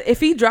it's good if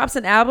he drops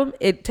an album.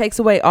 It takes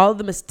away all of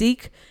the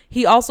mystique.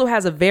 He also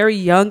has a very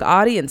young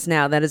audience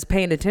now that is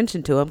paying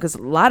attention to him, because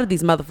a lot of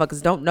these motherfuckers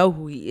don't know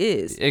who he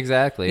is.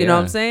 Exactly. You know what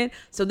yeah. I'm saying?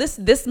 So this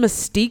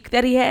mystique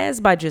that he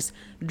has by just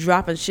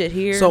dropping shit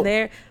here So- and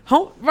there,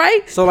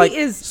 right? So like, he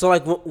is. so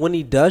like when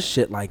he does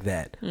shit like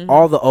that, Mm-hmm.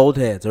 all the old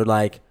heads are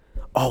like,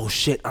 "Oh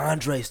shit,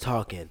 Andre's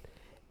talking,"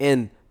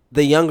 and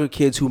the younger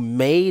kids who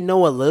may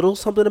know a little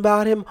something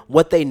about him,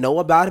 what they know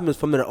about him is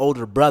from their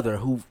older brother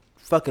who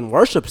fucking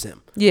worships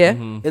him. Yeah.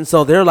 And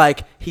so they're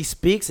like, he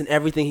speaks and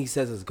everything he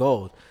says is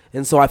gold.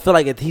 And so I feel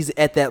like he's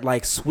at that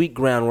like sweet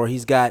ground where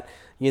he's got,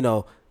 you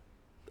know,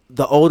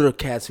 the older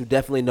cats who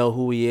definitely know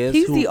who he is,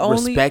 He's who the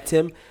only- respect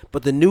him,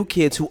 but the new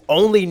kids who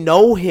only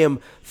know him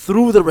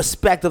through the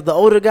respect of the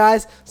older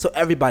guys, so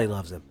everybody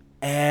loves him.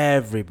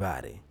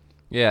 Everybody.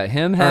 Yeah,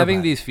 him having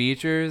Everybody. these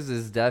features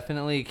is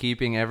definitely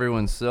keeping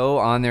everyone so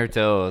on their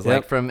toes, Yep.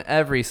 like from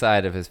every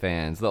side of his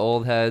fans. The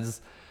old heads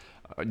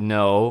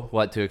know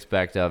what to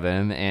expect of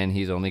him, and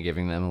he's only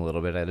giving them a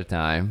little bit at a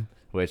time,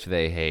 which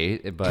they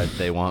hate, but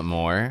they want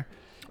more.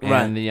 And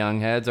Right. the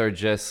young heads are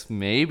just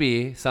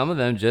maybe, some of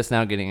them just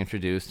now getting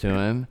introduced to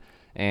him,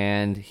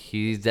 and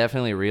he's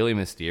definitely really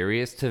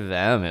mysterious to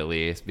them, at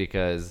least,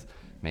 because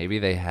maybe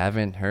they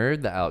haven't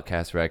heard the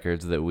Outkast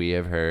records that we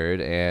have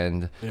heard,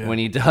 and when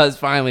he does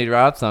finally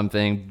drop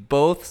something,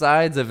 both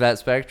sides of that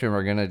spectrum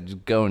are gonna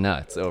go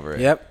nuts over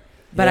it. Yep.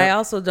 But I Yep.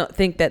 also don't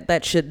think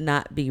that should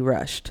not be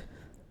rushed.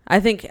 I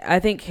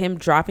think him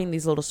dropping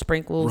these little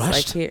sprinkles like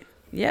Rushed? here.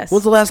 Yes.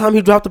 When's the last time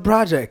he dropped a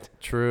project?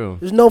 True.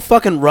 There's no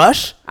fucking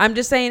rush. I'm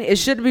just saying it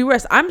shouldn't be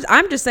rushed. I'm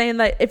just saying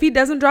that if he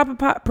doesn't drop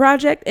a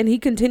project and he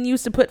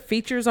continues to put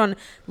features on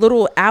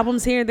little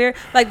albums here and there,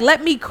 like,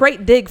 let me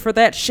crate dig for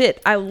that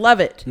shit. I love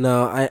it.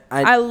 No,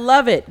 I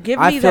love it. Give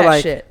I me feel that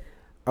like- shit.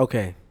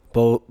 Okay,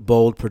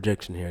 bold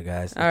prediction here,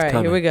 guys. All right,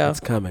 here we go.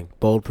 It's coming.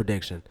 Bold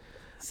prediction.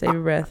 Save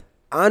your breath.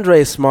 Andre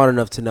is smart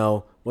enough to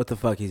know what the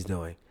fuck he's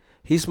doing.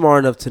 He's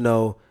smart enough to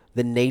know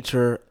the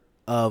nature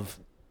of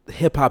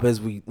hip hop as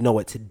we know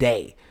it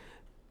today,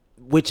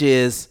 which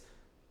is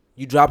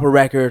you drop a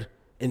record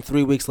and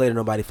 3 weeks later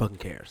nobody fucking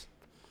cares.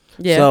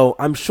 Yeah. So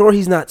I'm sure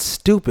he's not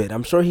stupid.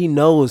 I'm sure he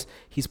knows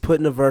he's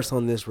putting a verse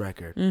on this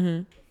record.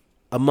 Mm-hmm.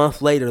 A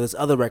month later, this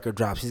other record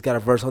drops. He's got a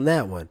verse on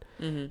that one.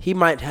 Mm-hmm. He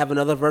might have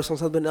another verse on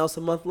something else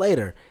a month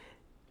later.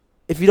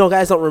 If you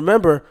guys don't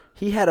remember,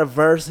 he had a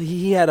verse.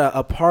 He had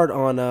a part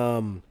on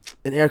an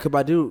Erykah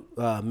Badu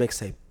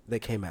mixtape that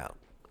came out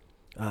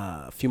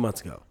a few months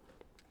ago.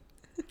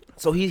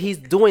 So he's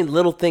doing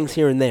little things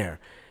here and there.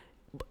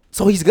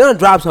 So he's gonna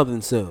drop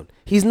something soon.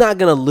 He's not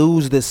gonna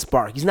lose this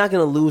spark. He's not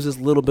gonna lose this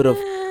little bit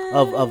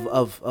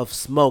of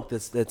smoke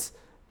that's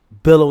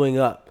billowing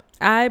up.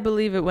 I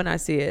believe it when I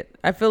see it.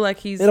 I feel like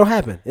he's It'll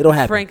happen. It'll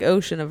happen. Frank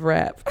Ocean of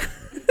rap.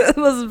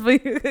 Listen for you.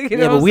 You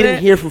know Yeah, but what we I'm didn't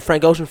saying? hear from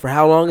Frank Ocean for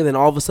how long, and then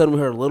all of a sudden we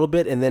heard a little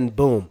bit, and then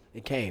boom,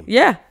 it came,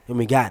 Yeah, and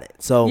we got it.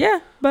 So yeah.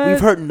 But we've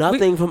heard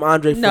nothing from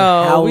Andre for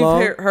No, how we've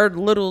long? heard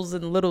littles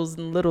and littles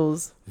and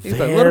littles. He's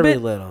Very like, little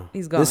bit. little.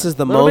 He's gone. This is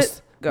the Little most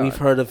bit, gone. we've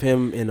heard of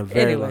him in a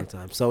very Anyway. long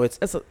time. So it's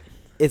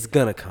That's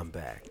gonna come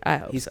back. I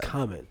hope He's so.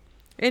 coming.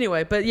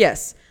 Anyway, but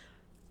yes,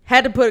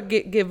 had to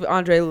give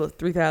Andre a little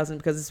 3,000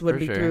 because this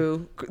wouldn't For be sure.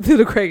 through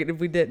the Kraken if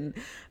we didn't.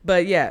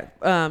 But yeah,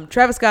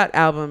 Travis Scott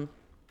album,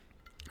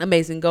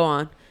 amazing. Go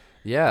on.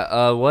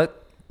 Yeah,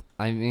 what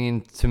I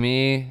mean, to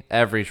me,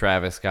 every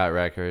Travis Scott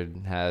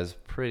record has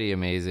pretty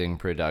amazing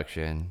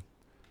production.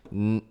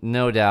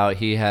 No doubt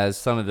he has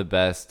some of the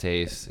best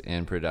taste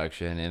in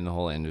production in the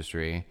whole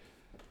industry.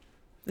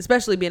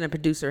 Especially being a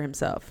producer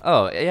himself.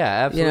 Oh,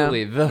 yeah,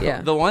 absolutely. You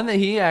know, The one that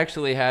he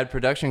actually had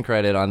production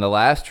credit on the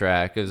last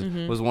track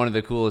was one of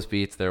the coolest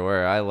beats there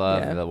were. I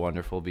love Yeah. the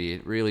wonderful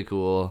beat. Really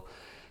cool.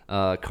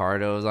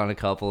 Cardo's on a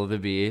couple of the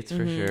beats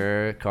for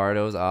sure.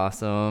 Cardo's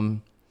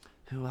awesome.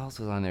 Who else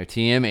was on there?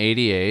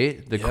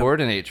 TM88, the Yep.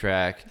 Coordinate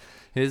track.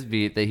 His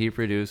beat that he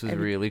produced was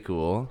really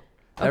cool.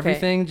 Okay.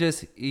 Everything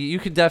just, you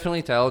could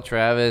definitely tell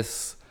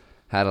Travis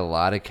had a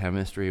lot of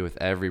chemistry with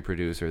every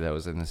producer that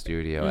was in the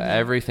studio.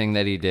 Everything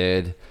that he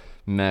did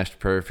meshed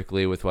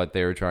perfectly with what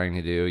they were trying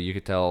to do. You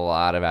could tell a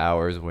lot of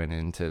hours went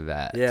into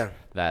that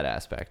that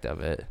aspect of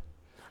it.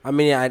 I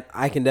mean,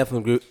 I can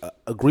definitely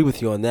agree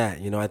with you on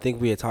that. You know, I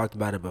think we had talked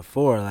about it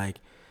before. Like,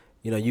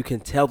 you know, you can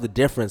tell the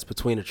difference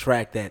between a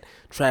track that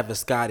Travis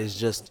Scott is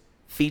just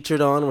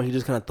featured on, where he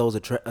just kind of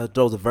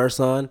throws a verse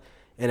on,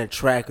 and a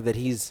track that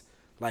he's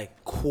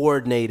like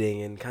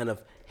coordinating and kind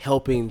of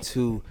helping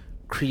to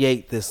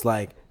create this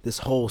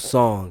whole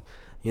song.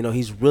 You know,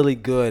 he's really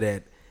good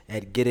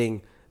at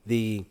getting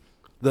the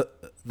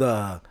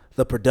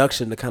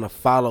production to kind of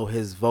follow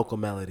his vocal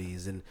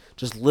melodies, and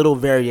just little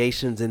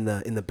variations in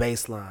the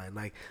bass line,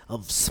 like a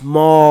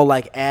small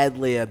like ad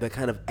lib that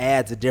kind of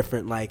adds a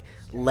different like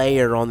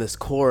layer on this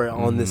chord,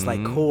 on this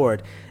like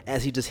chord,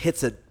 as he just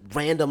hits a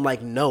random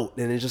like note,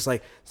 and it's just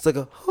like it's like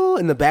a oh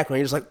in the background.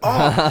 You're just like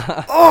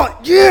oh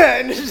yeah,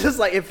 and it's just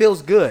like it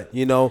feels good,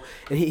 you know.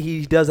 And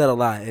he does that a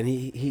lot, and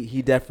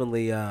he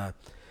definitely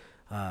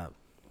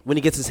when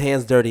he gets his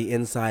hands dirty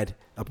inside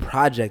a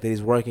project that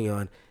he's working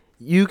on,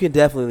 you can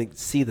definitely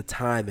see the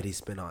time that he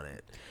spent on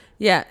it.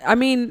 Yeah, I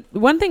mean,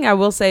 one thing I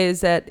will say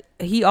is that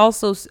he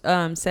also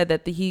said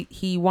that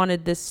he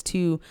wanted this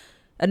to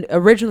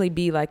originally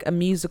be like a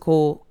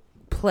musical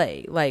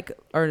play, like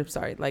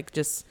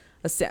just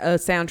a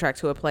soundtrack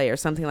to a play or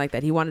something like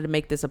that. He wanted to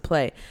make this a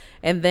play,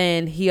 and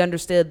then he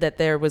understood that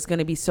there was going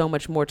to be so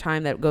much more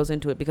time that goes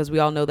into it, because we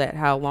all know that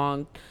how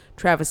long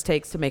Travis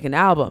takes to make an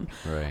album.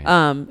 Right.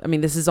 I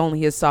mean, this is only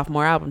his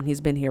sophomore album.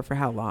 He's been here for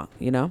how long,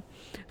 you know?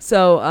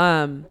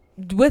 So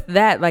with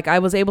that, like, I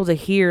was able to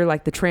hear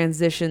like the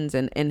transitions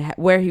and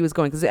where he was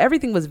going, because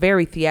everything was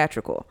very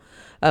theatrical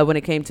when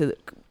it came to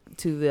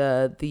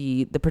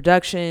the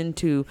production,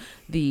 to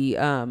the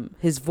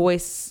his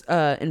voice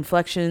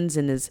inflections,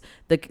 and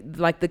the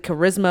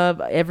charisma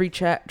of every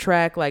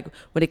track, like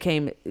when it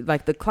came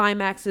like the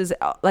climaxes,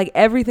 like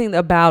everything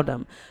about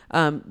him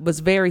was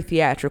very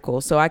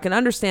theatrical. So I can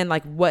understand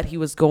like what he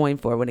was going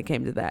for when it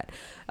came to that.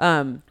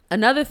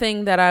 Another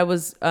thing that I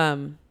was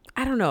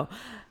I don't know,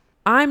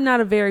 I'm not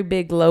a very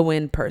big low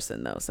end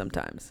person though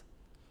sometimes.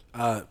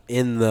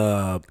 In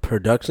the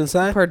production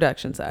side?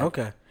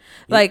 Okay.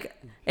 Like,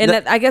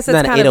 I guess not that's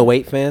an kind of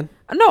 808 fan.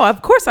 No,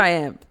 of course I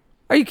am.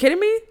 Are you kidding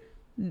me?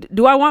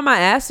 Do I want my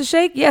ass to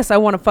shake? Yes, I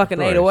want a fucking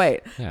course.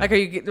 808. Yeah. Like, are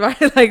you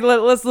right? Like,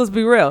 let's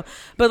be real.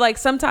 But like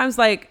sometimes,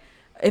 like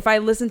if I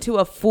listen to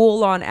a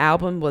full on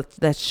album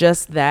that's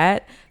just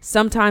that,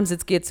 sometimes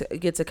it gets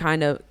a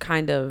kind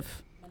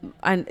of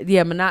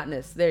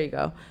monotonous. There you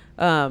go.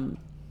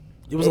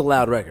 It was a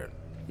loud record.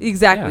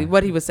 Exactly Yeah,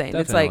 what he was saying.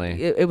 definitely.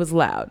 It's like it was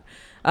loud.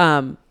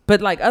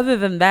 But like other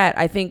than that,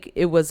 I think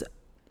it was.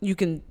 You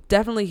can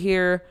definitely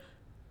hear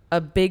a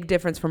big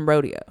difference from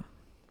Rodeo.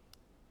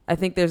 I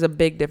think there's a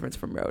big difference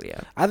from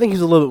Rodeo. I think he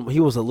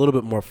was a little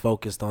bit more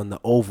focused on the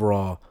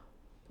overall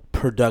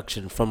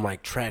production from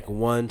like track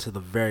 1 to the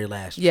very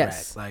last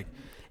Yes. track. Like,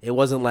 it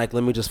wasn't like,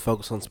 let me just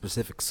focus on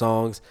specific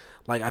songs.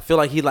 Like, I feel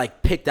like he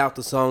like picked out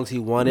the songs he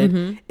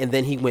wanted, and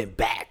then he went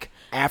back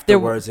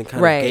afterwards and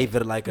kind of gave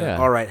it like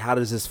all right, how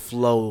does this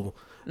flow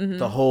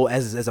the whole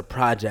as a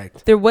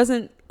project? There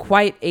wasn't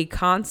quite a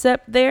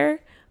concept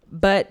there,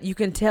 but you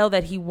can tell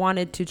that he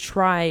wanted to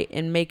try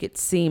and make it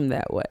seem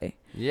that way.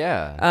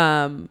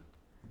 Yeah.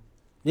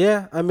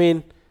 Yeah, I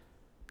mean,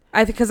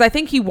 Because I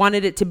think he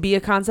wanted it to be a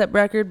concept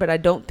record, but I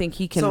don't think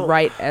he can So-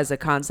 write as a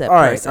concept all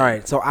right, person. all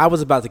right. So I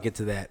was about to get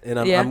to that,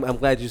 and Yeah. I'm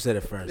glad you said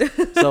it first.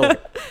 So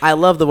I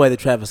love the way the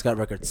Travis Scott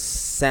record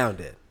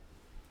sounded.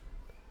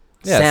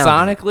 Yeah,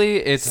 Sounded.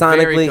 sonically, it's Sonically,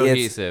 very it's-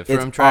 cohesive.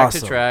 it's From track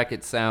awesome. to track,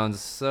 it sounds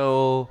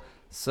so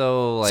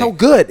like so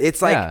good.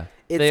 It's like yeah,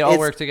 it's, they all it's-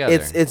 work together.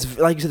 It's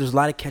like you said. There's a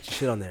lot of catchy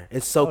shit on there.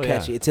 It's so Oh, yeah.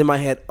 catchy. It's in my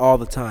head all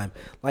the time.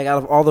 Like, out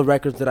of all the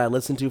records that I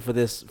listened to for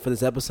this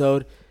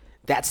episode,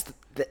 that's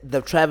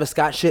the Travis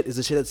Scott shit is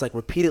the shit that's like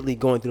repeatedly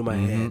going through my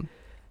head.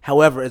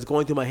 However, it's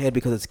going through my head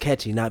because it's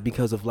catchy, not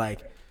because of like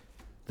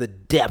the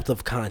depth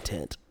of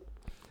content.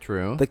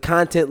 True. The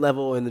content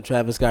level in the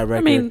Travis Scott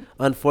record, mean-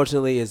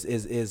 unfortunately,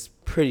 is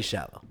pretty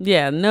shallow.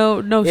 Yeah, no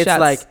It's shots.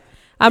 like-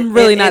 I'm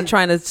really not and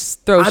trying to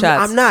throw shots.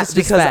 I'm not, It's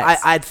just because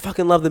facts. I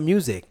fucking love the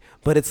music,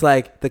 but it's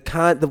like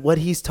what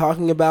he's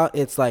talking about.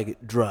 It's like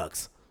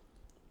drugs.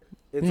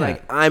 It's Yeah.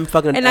 like I'm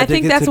fucking. and I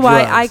think addicted that's to why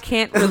drugs. I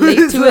can't relate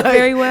It's to it like-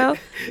 very well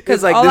because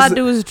it's like all this I is-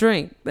 do is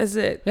drink. That's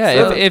it.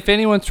 Yeah, So- if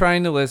anyone's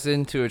trying to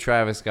listen to a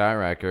Travis Scott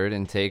record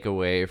and take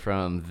away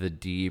from the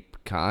deep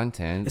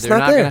content, It's they're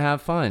not not there. gonna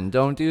have fun.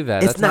 Don't do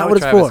that. It's That's not what what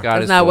it's Travis for. Scott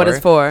That's is not what it's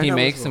for. He Not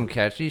what makes it's some for.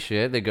 catchy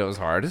shit that goes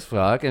hard as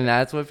fuck, and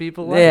that's what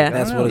people like. Yeah. I don't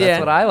That's know. what- That's yeah.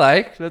 what I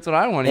like. That's what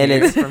I want to And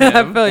hear it's- from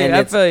I him. feel you. And I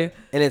it's- feel you.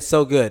 and it's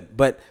so good.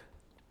 But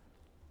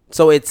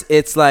so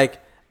it's like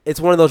it's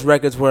one of those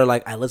records where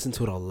like I listened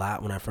to it a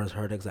lot when I first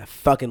heard it because I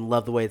fucking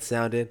loved the way it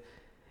sounded,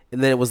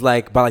 and then it was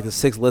like by like the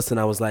sixth listen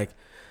I was like,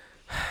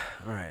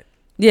 all right,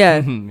 Yeah,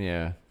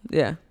 Yeah.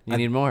 yeah. You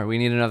need more. We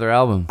need another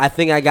album. I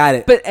think I got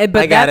it. But I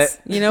got that's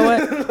it. you know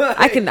what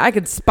I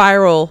could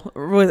spiral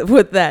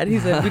with that. He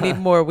said we need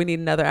more. We need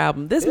another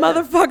album. This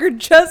motherfucker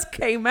just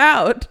came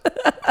out.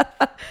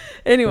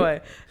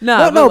 Anyway,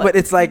 No, but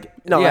it's like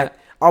no, Yeah.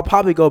 I'll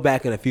probably go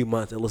back in a few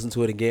months and listen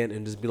to it again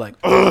and just be like,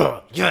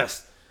 ugh,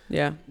 yes.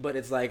 yeah, But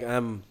it's like yeah.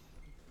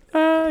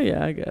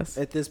 I guess.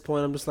 at this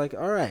point I'm just like,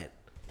 all right,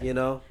 you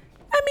know.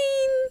 I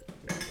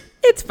mean,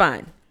 it's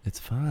fine. It's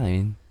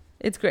fine.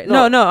 It's great.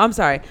 No. No, I'm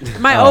sorry.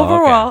 My Oh,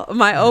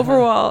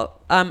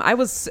 overall, I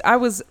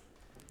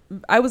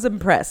was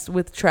impressed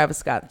with Travis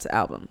Scott's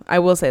album. I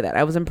will say that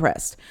I was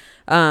impressed,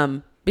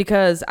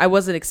 because I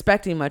wasn't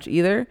expecting much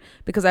either.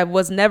 Because I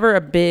was never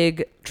a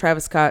big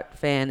Travis Scott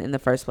fan in the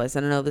first place. I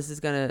don't know this is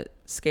gonna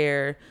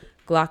scare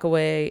Glock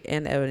away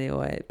and Ebony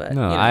away, but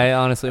No, you know. I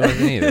honestly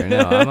wasn't either. No,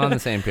 I'm on the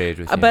same page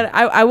with you. But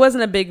I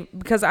wasn't a big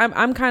because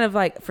I'm kind of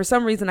like for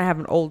some reason I have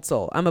an old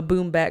soul. I'm a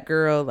boom bap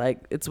girl. Like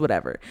it's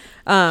whatever.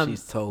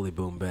 She's totally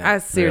boom bap. I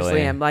seriously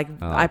Really? am. Like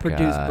Oh, I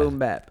produce God. boom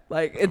bap.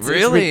 Like it's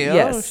Really? It's, Oh,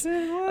 yes.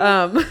 shit,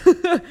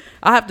 what?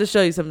 I'll have to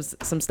show you some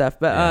stuff.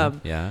 But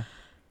yeah.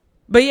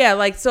 but yeah,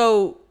 like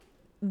so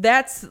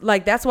that's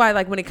why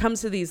like when it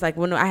comes to these like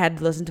when I had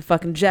to listen to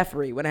fucking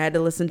Jeffrey, when I had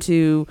to listen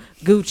to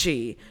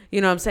Gucci,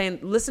 you know what I'm saying?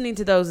 Listening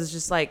to those is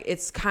just like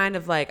it's kind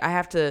of like I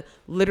have to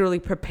literally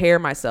prepare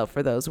myself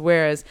for those.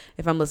 Whereas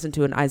if I'm listening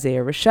to an Isaiah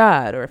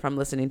Rashad or if I'm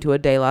listening to a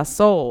De La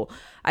Soul,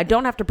 I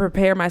don't have to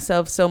prepare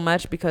myself so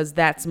much because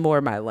that's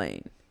more my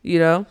lane, you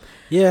know?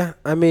 Yeah,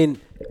 I mean,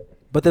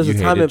 but there's You a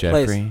time and hated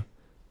place. Jeffrey?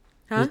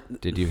 Huh?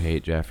 Did you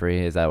hate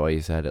Jeffrey? Is that why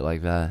you said it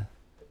like that?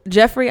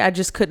 Jeffrey, I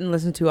just couldn't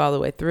listen to all the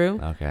way through.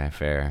 Okay,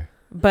 fair.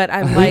 But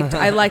I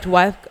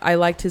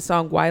liked his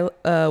song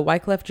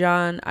Wyclef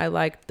John. I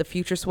liked the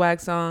Future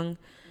Swag song,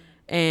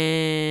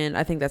 and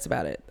I think that's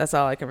about it. That's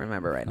all I can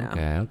remember right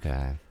now.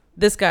 Okay.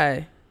 This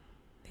guy,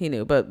 he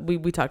knew, but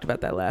we talked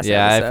about that last.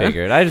 Yeah, episode. I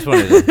figured. I just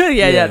wanted to.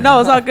 yeah. No,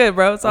 it's all good,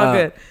 bro. It's all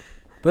good.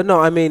 But no,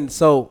 I mean,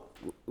 so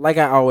like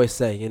I always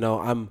say, you know,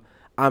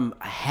 I'm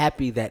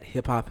happy that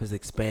hip hop has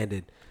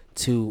expanded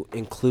to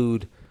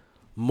include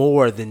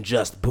more than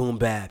just boom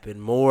bap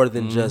and more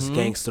than just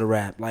gangster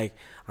rap. Like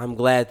I'm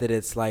glad that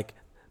it's like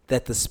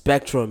that the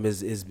spectrum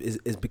is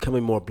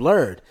becoming more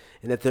blurred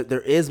and that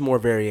there is more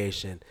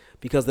variation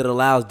because it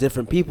allows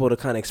different people to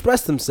kind of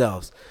express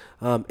themselves.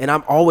 And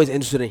I'm always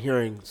interested in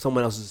hearing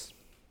someone else's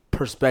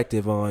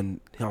perspective on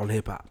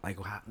hip hop, like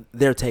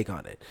their take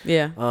on it.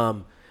 Yeah.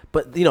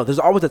 But you know, there's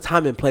always a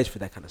time and place for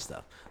that kind of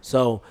stuff.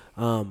 So,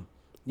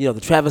 you know,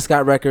 the Travis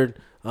Scott record,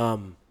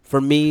 for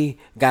me,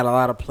 got a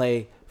lot of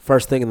play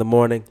first thing in the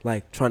morning,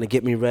 like trying to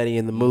get me ready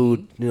in the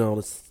mood. You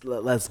know,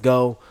 let's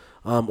go.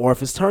 Or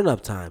if it's turn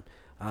up time.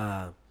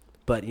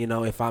 But you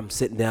know, if I'm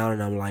sitting down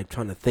and I'm like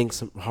trying to think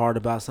hard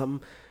about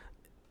something,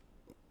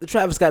 the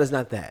Travis Scott is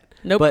not that.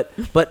 Nope.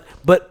 But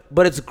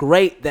it's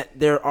great that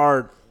there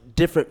are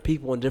different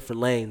people in different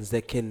lanes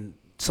that can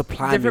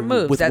supply Different me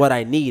moves. with what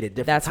I need at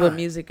different That's times. what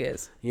music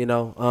is. You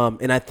know,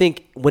 and I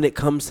think when it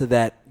comes to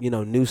that, you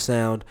know, new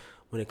sound,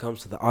 when it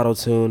comes to the auto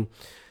tune,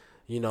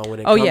 you know, when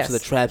it comes to the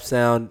trap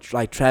sound,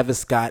 like Travis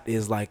Scott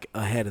is like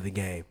ahead of the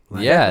game.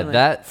 Like, Yeah,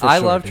 Definitely. For I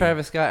sure, love dude.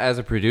 Travis Scott as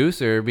a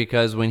producer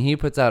because when he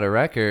puts out a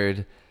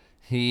record,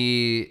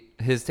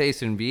 his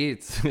taste in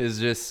beats is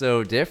just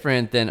so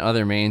different than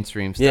other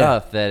mainstream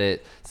stuff that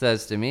it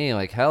says to me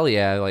like, hell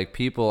yeah, like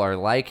people are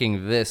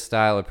liking this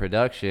style of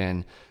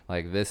production.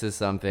 Like this is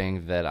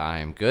something that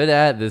I'm good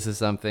at. This is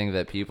something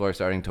that people are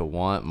starting to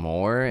want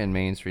more in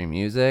mainstream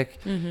music.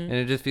 And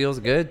it just feels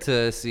good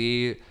to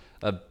see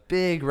a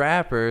big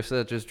rapper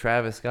such as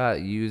Travis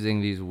Scott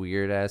using these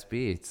weird ass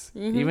beats.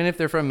 Even if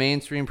they're from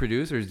mainstream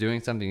producers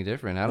doing something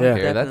different, I don't Yeah.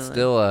 care. That's Definitely.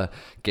 still a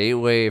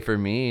gateway for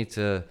me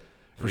to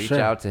reach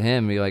sure. out to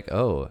him and be like,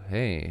 oh,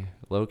 hey,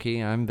 low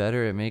key, I'm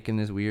better at making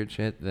this weird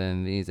shit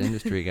than these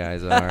industry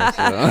guys are.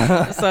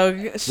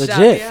 So. So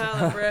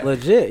Legit.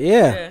 Legit,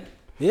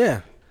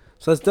 yeah.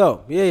 So that's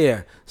dope.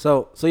 Yeah.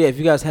 So yeah, if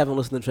you guys haven't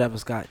listened to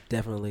Travis Scott,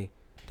 definitely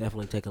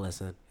take a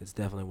listen. It's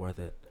definitely worth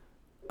it.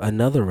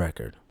 Another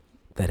record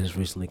that has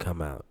recently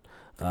come out,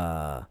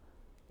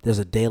 there's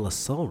a De La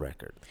Soul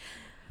record.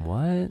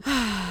 What?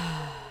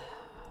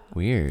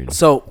 Weird.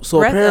 So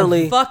Breath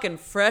apparently, of fucking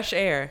fresh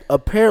air.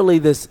 apparently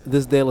this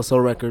De La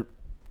Soul record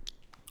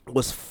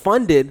was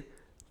funded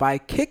by a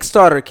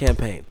Kickstarter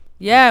campaign.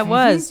 Yeah, it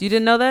was. You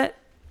didn't know that?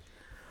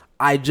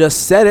 I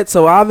just said it,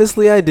 so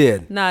obviously I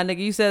did. Nah, nigga,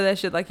 you said that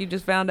shit like you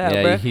just found out,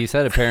 Yeah, bro. he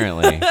said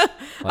apparently. Like he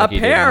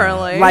didn't know.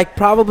 Apparently. Like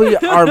probably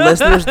our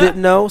listeners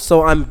didn't know,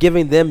 so I'm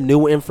giving them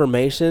new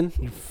information.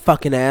 You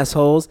fucking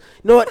assholes.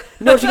 You know what?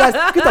 You know what, you guys?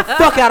 Get the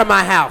fuck out of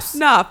my house.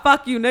 Nah,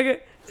 fuck you, nigga.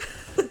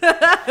 And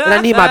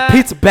I need my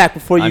pizza back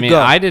before you I mean, go.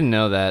 I didn't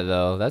know that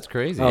though. That's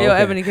crazy. Oh, Yo,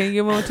 okay. Ebony, can you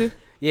give me one too?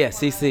 Yeah,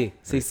 CC.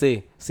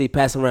 See,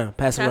 pass around.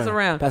 Pass Pass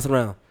around. Pass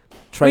around.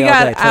 Trey We all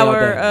got day, Trey all day.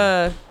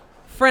 our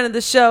friend of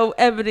the show,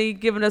 Ebony,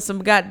 giving us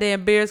some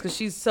goddamn beers because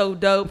she's so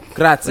dope.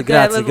 Grazie, With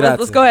that, grazie, let's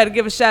grazie. go ahead and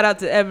give a shout out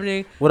to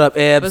Ebony What up, for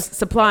Ebs?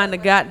 supplying the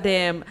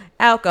goddamn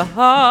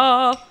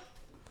alcohol.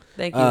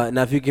 Thank you.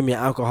 Now, if you give me an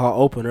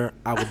alcohol opener,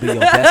 I will be your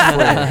best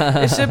friend.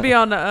 It should be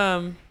on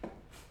the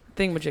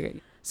thingamajigger.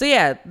 So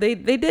yeah, they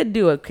did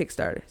do a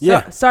Kickstarter. So,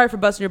 Yeah. sorry for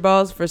busting your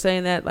balls for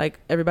saying that. Like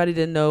everybody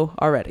didn't know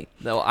already.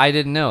 No, I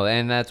didn't know,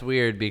 and that's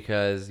weird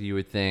because you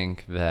would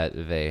think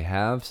that they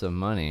have some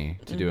money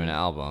to do an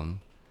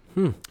album.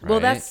 Well,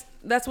 right?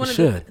 that's one They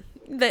of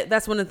should.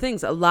 that's one of the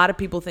things. A lot of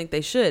people think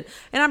they should,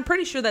 and I'm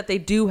pretty sure that they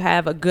do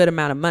have a good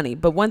amount of money.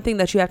 But one thing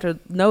that you have to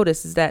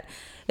notice is that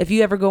if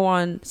you ever go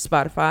on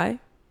Spotify,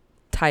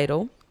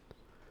 Tidal,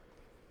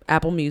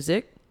 Apple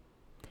Music,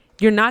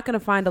 you're not going to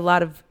find a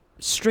lot of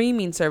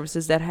streaming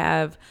services that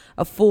have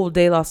a full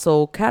De La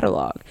Soul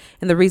catalog.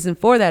 And the reason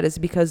for that is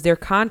because their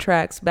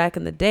contracts back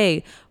in the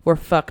day were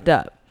fucked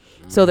up.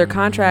 So their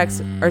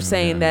contracts are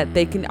saying that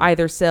they can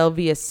either sell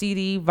via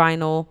CD,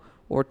 vinyl,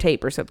 or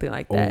tape or something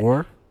like that.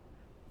 Or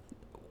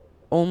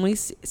Only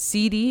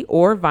CD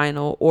or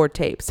vinyl or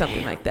tape,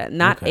 something like that.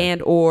 Not Okay.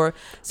 and or.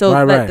 So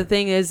Right, that right. the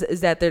thing is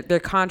that their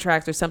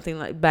contracts or something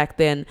like back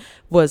then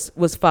was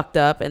fucked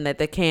up, and that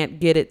they can't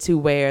get it to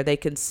where they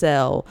can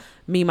sell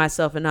Me,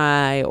 Myself, and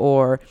I,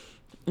 or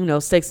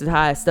Stakes is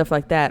High, stuff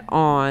like that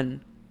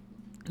on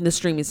the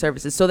streaming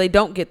services. So they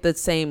don't get the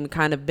same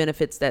kind of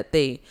benefits that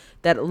a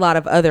lot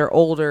of other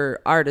older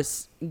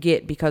artists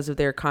get because of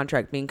their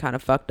contract being kind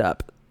of fucked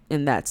up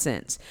in that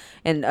sense,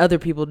 and other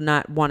people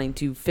not wanting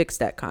to fix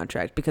that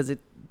contract because it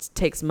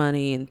takes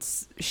money and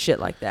shit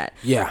like that.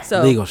 yeah,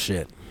 So- legal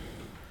shit.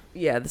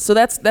 Yeah, so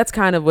that's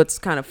kind of what's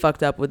kind of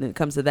fucked up when it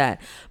comes to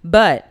that.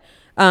 But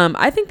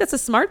I think that's a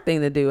smart thing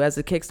to do as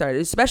a Kickstarter,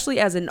 especially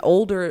as an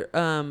older,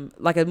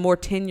 like a more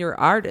tenure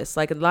artist.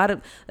 Like a lot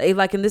of,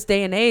 like in this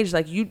day and age,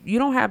 like you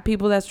don't have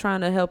people that's trying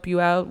to help you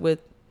out with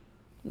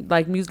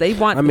like music. They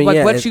want, I mean, like,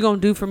 yeah, what you gonna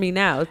do for me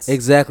now? It's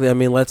Exactly. I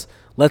mean, let's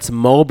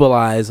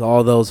mobilize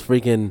all those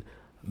freaking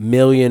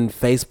million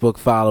Facebook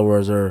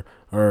followers or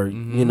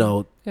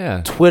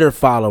Yeah. Twitter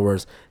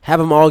followers. Have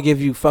them all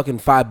give you fucking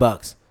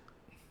 $5.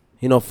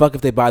 Fuck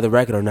if they buy the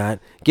record or not.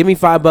 Give me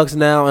 $5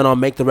 now, and I'll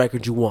make the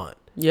record you want.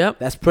 Yep.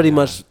 That's pretty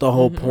much the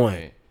whole point.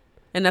 Right.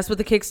 And that's what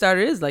the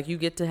Kickstarter is. Like, you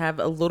get to have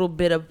a little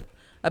bit of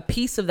a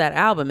piece of that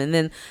album. And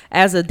then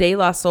as a De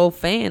La Soul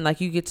fan, like,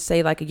 you get to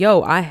say, like,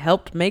 yo, I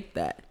helped make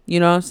that. You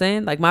know what I'm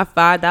saying? Like, my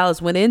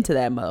 $5 went into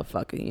that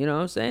motherfucker. You know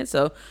what I'm saying?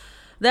 So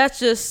that's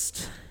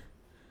just,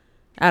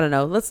 I don't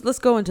know. Let's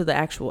go into the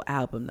actual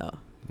album, though.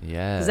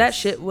 Yeah. Because that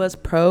shit was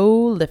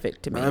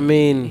prolific to me. I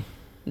mean,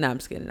 No, I'm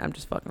just kidding. I'm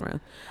just fucking around.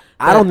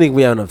 I don't think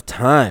we have enough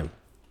time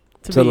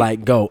to be-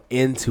 like go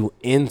into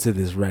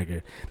this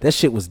record. That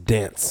shit was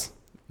dense.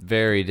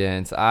 Very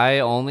dense. I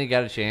only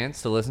got a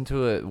chance to listen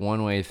to it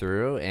one way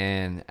through,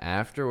 and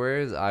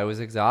afterwards I was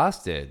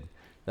exhausted.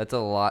 That's a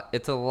lot.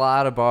 It's a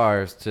lot of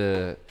bars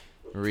to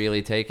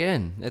really take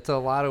in. It's a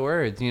lot of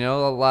words.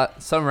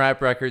 Some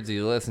rap records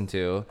you listen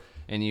to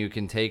and you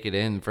can take it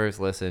in first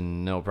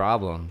listen, no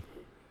problem.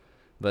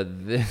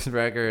 But this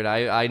record,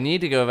 I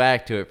need to go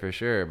back to it for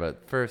sure.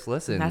 But first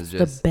listen That's is the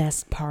just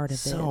best part of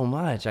so it.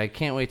 much. I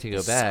can't wait to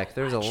go So back.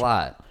 There's a much.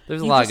 lot.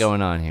 There's a You lot just-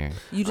 going on here.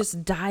 You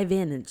just dive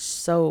in and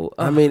so.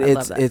 I mean,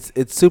 love that.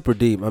 it's super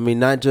deep. I mean,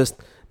 not just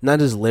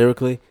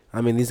lyrically. I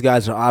mean, these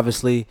guys are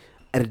obviously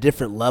at a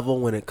different level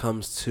when it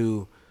comes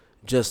to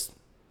just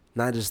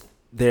not just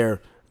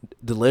their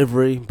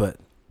delivery, but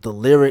the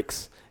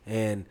lyrics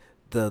and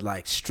the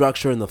like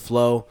structure and the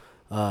flow.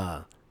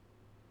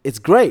 It's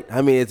great.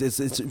 I mean,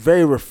 it's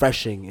very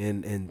refreshing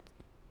in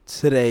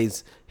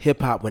today's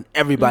hip hop when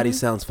everybody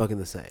sounds fucking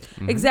the same.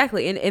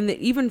 Exactly. And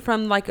even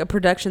from like a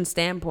production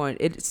standpoint,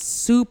 it's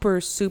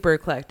super, super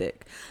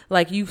eclectic.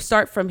 Like you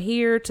start from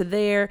here to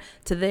there,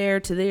 to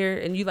there, to there,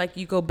 and you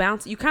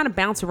kind of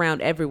bounce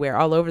around everywhere,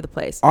 all over the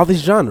place. All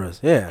these genres,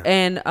 yeah.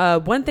 And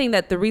one thing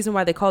that the reason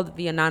why they called it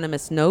the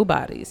Anonymous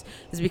Nobodies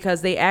is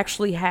because they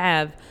actually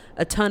have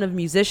a ton of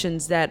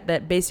musicians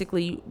that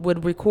basically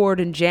would record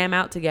and jam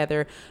out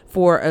together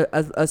for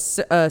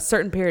a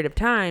certain period of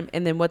time.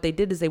 And then what they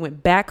did is they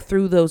went back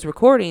through those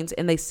recordings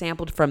and they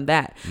sampled from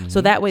that.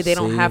 So that way they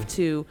don't See? have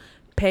to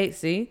pay.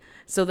 See,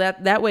 so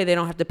that way they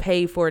don't have to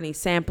pay for any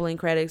sampling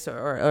credits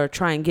or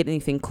try and get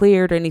anything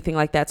cleared or anything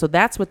like that. So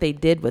that's what they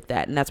did with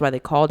that, and that's why they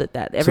called it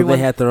that. So they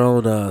had their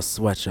own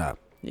sweatshop.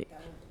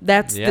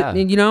 That's you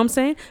know what I'm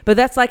saying? But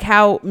that's like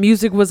how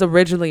music was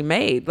originally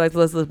made. Like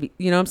let's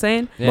you know what I'm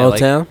saying? Yeah,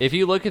 Motown? like, if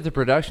you look at the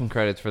production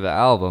credits for the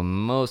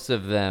album, most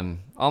of them,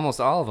 almost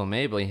all of them,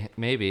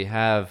 maybe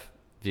have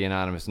the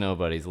Anonymous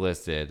Nobodies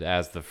listed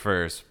as the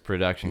first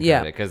production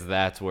credit, because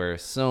that's where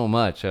so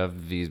much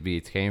of these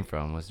beats came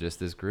from, was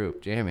just this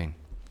group jamming.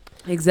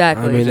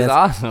 Exactly. I mean, Which is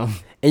awesome.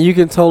 And you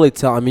can totally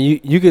tell. I mean,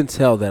 you can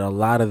tell that a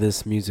lot of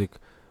this music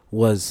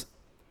was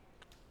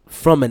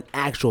from an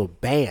actual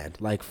band,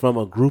 like from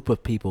a group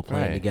of people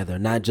playing together,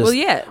 not just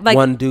like,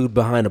 one dude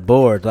behind a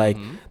board. Like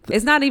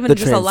it's not even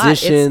just a lot;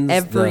 it's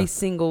every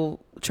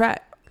single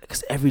track.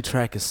 Because every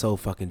track is so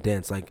fucking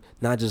dense, like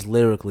not just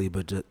lyrically,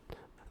 but just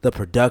the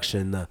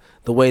production,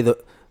 the way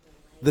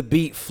the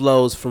beat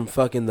flows from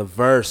fucking the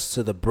verse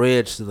to the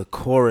bridge to the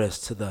chorus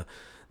to the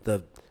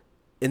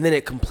and then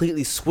it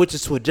completely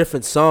switches to a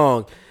different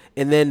song,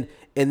 and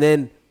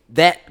then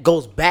that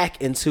goes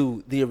back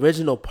into the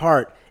original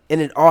part. And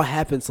it all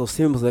happened so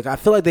seamlessly. Like, I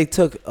feel like they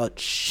took a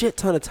shit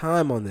ton of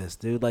time on this,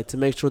 dude. Like, to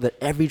make sure that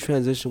every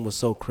transition was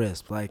so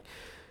crisp. Like,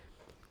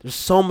 there's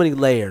so many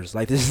layers.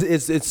 Like, this,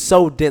 it's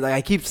so dense. Like,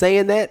 I keep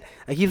saying that.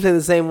 I keep saying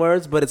the same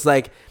words, but it's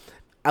like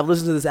I've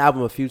listened to this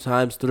album a few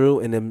times through,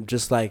 and I'm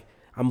just like,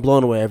 I'm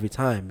blown away every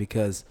time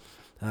because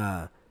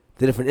the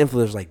different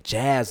influences, like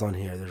jazz on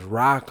here. There's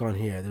rock on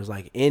here. There's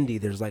like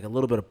indie. There's like a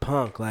little bit of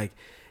punk. Like,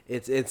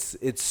 it's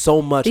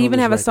so much. They even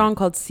have record. a song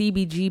called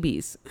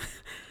CBGBs.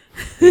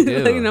 They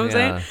do, you know what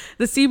I'm saying?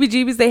 The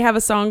CBGBs, they have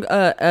a song,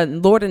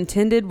 Lord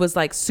Intended was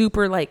like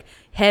super like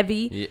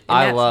heavy. Yeah,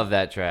 I love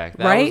that track.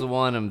 That right? was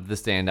one of the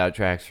standout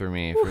tracks for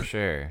me, for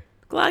sure.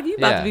 Glock, you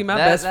about to be my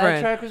best friend.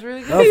 That track was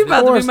really good. You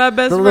about to be my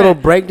best the friend. little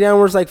breakdown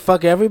where it's like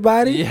fuck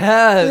everybody.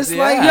 Yes, It's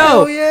like,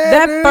 Yo, yeah,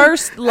 that dude.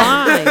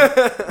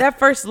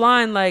 first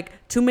line,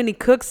 like too many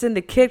cooks in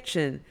the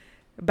kitchen.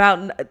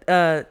 About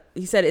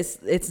he said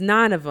it's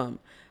 9 of them.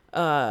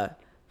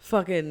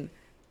 Fucking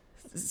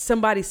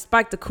somebody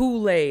spiked the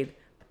Kool-Aid.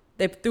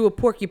 They threw a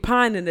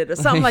porcupine in it or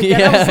something like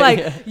that. I was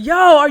like, yo,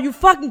 are you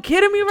fucking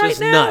kidding me right Just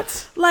now?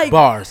 nuts. Like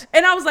Bars.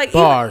 And I was like,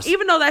 Bars.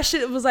 even though that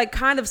shit was like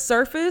kind of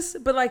surface,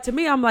 but like to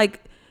me, I'm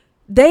like,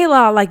 De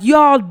La, like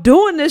y'all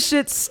doing this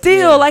shit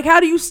still. Yeah. Like,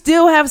 how do you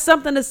still have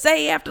something to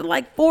say after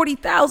like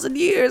 40,000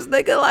 years,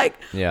 nigga? Like,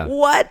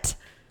 what?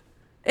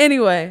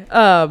 Anyway,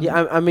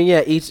 I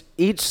mean,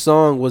 each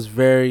song was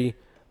very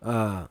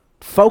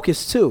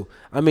focused too.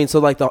 I mean, so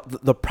like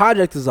the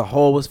project as a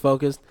whole was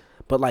focused,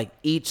 but like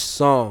each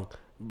song,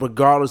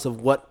 regardless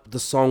of what the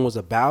song was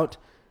about,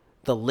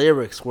 the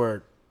lyrics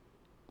were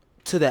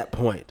to that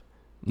point.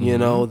 Mm-hmm. You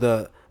know,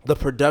 the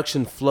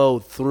production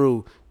flowed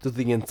through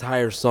the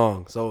entire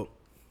song. So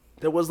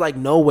there was like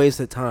no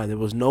wasted time. There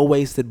was no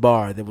wasted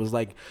bar. There was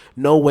like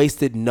no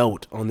wasted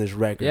note on this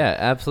record. Yeah,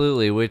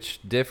 absolutely, which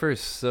differs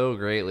so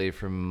greatly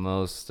from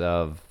most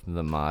of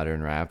the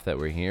modern rap that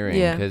we're hearing.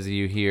 Yeah. Because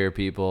you hear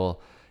people,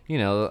 you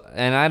know,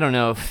 and I don't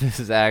know if this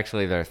is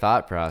actually their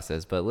thought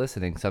process, but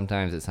listening,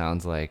 sometimes it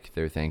sounds like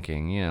they're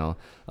thinking, you know,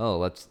 oh,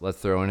 let's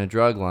throw in a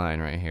drug line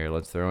right here.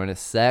 Let's throw in a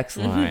sex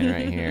line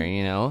right here,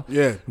 you know?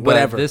 Yeah, But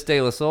whatever. this De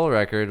La Soul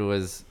record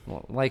was,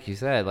 well, like you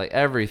said, like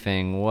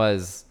everything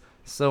was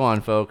so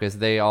on focus.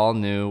 They all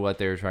knew what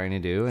they were trying to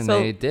do, and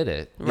they did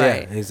it.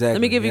 Right. Yeah, exactly.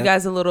 Let me give you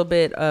guys a little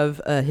bit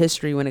of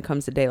history when it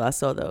comes to De La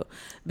Soul, though.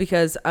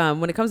 Because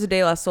when it comes to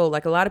De La Soul,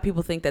 like a lot of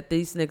people think that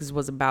these niggas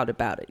was about it.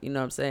 You know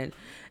what I'm saying?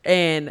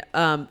 And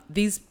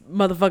these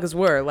motherfuckers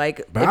were like...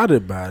 About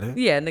it.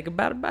 Yeah, nigga,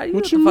 about it. You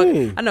What know you the fuck-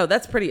 mean? I know,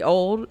 that's pretty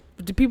old.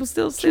 Do people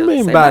still What you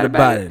mean say about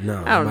about it?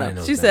 No, I don't nobody know.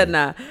 knows She that. said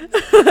nah.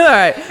 All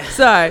right,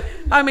 sorry.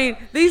 I mean,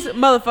 these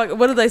motherfuckers,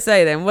 what do they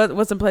say then?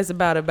 What's in place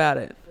about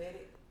it?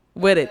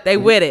 With it. They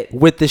with it.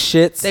 With the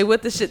shits. They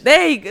with the shit.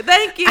 Thank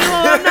you.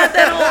 I'm not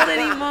that old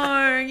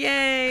anymore.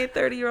 Yay,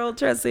 30-year-old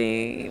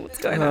Tressie. What's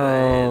going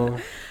on?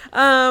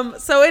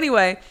 So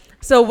anyway,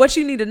 so what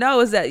you need to know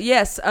is that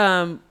yes,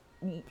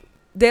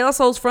 De La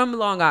Soul's from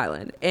Long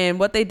Island, and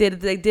what they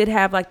did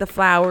have like the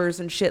flowers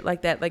and shit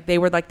like that. Like they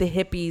were like the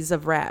hippies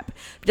of rap,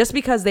 just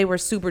because they were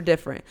super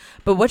different.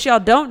 But what y'all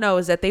don't know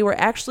is that they were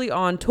actually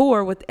on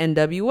tour with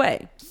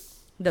NWA.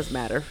 Doesn't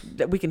matter.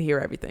 We can hear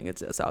everything.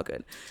 It's all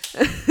good.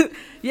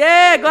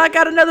 Yeah, Glock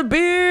got another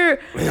beer.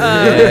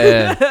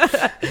 But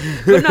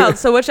no,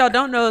 so what y'all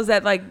don't know is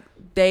that like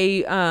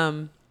they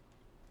were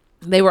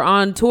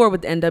on tour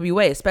with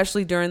NWA,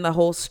 especially during the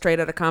whole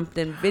Straight Outta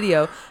Compton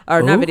video,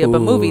 or not video,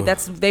 but movie.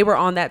 They were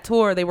on that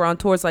tour. They were on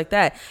tours like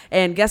that.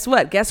 And guess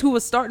what? Guess who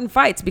was starting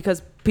fights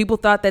because people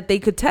thought that they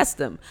could test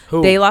them?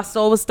 Who? De La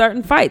Soul was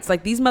starting fights.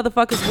 Like these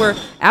motherfuckers were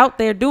out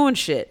there doing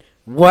shit.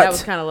 What? That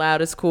was kind of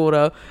loud. It's cool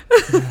though.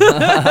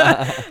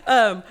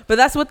 But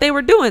that's what they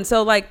were doing.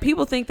 So like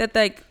people think that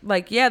they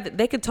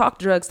could talk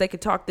drugs, they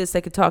could talk this, they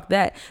could talk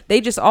that.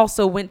 They just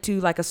also went to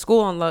like a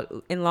school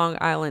in Long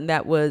Island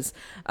that was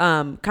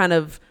kind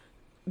of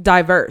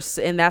diverse,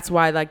 and that's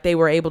why like they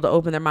were able to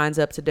open their minds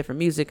up to different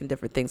music and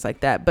different things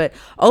like that. But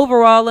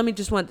overall, let me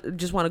just want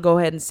to go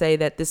ahead and say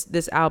that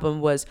this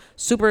album was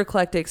super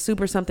eclectic,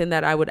 super something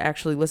that I would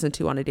actually listen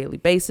to on a daily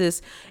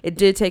basis. It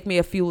did take me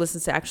a few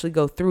listens to actually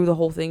go through the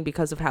whole thing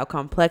because of how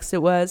complex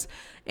it was.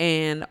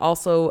 And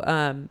also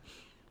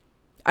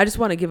I just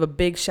want to give a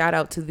big shout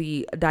out to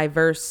the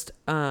diverse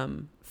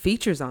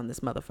features on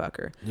this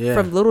motherfucker. Yeah.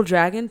 From Little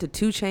Dragon to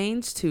 2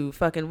 Chainz to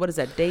fucking, what is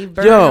that, Dave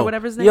Burner or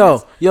whatever his name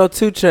is? Yo,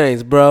 2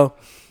 Chainz, bro.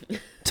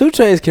 2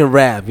 Chainz can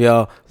rap,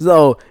 yo.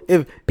 So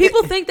if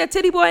People think that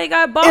Titty Boy ain't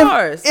got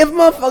bars. if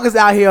motherfuckers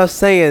out here are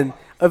saying,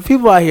 if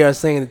people out here are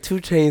saying that 2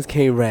 Chainz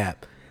can't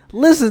rap,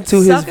 listen to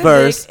his Suck a dick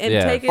verse and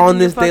Yeah. take it on in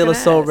this your De La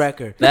fucking Soul ass.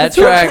 record. That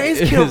 2 track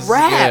Chainz can is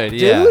rap, good,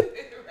 dude. yeah.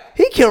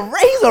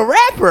 He's a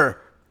rapper.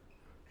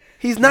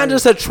 He's not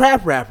just a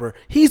trap rapper.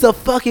 He's a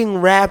fucking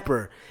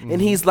rapper. And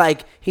he's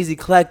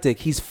eclectic.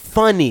 He's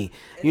funny.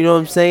 You know what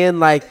I'm saying?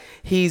 Like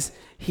he's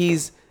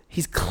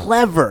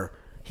clever.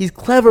 He's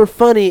clever,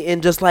 funny,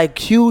 and just like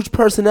huge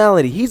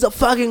personality. He's a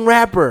fucking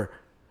rapper.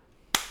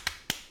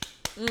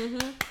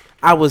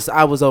 I was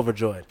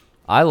overjoyed.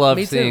 I love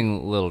Me too.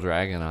 seeing Little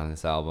Dragon on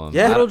this album.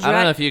 Yeah. I Little don't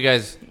know Dra- if you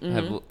guys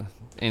have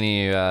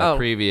any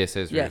previous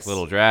history yes. with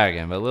Little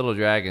Dragon, but Little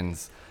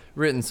Dragon's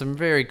written some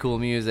very cool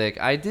music.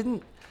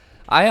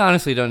 I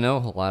honestly don't know a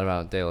whole lot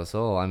about De La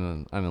Soul.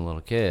 I'm a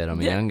little kid. I'm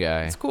a young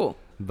guy. It's cool.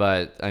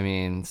 But I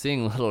mean,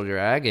 seeing Little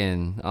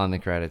Dragon on the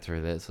credits for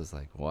this was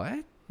like,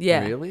 what?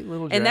 Yeah. Really?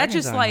 Little Dragon's And that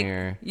just on like,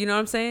 here. you know what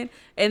I'm saying?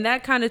 And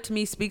that kind of to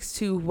me speaks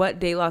to what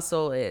De La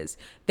Soul is.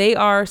 They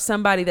are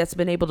somebody that's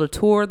been able to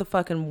tour the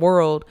fucking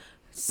world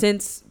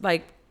since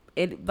like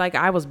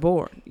I was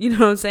born. You know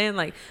what I'm saying?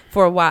 Like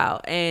for a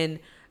while. And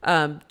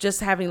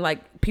just having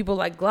like people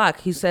like Glock,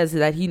 he says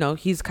that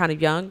he's kind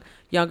of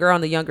younger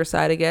on the younger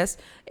side, I guess.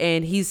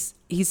 And he's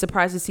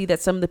surprised to see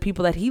that some of the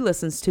people that he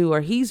listens to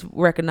or he's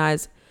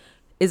recognized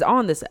is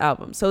on this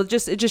album. So it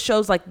just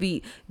shows like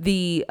the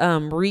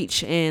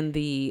reach and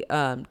the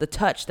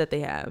touch that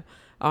they have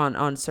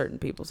on certain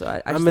people. So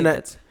I think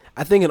that's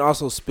I think it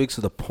also speaks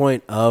to the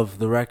point of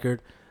the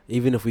record,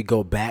 even if we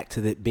go back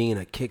to it being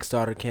a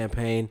Kickstarter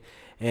campaign.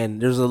 And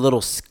there's a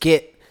little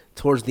skit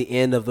towards the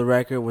end of the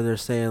record where they're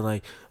saying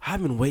like,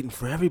 I've been waiting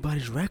for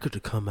everybody's record to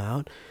come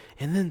out,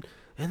 and then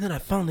I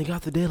finally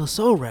got the De La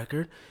Soul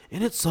record,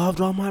 and it solved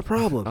all my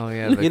problems. Oh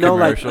yeah, the You know,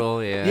 like-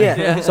 commercial. yeah.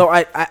 Yeah. So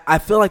I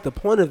feel like the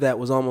point of that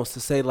was almost to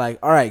say like,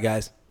 all right,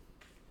 guys,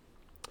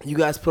 you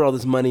guys put all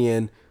this money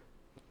in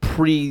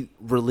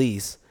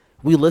pre-release.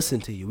 We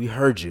listened to you. We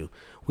heard you.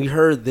 We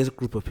heard this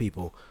group of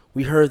people.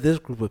 We heard this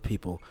group of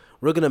people.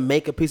 We're going to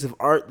make a piece of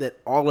art that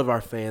all of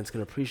our fans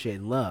can appreciate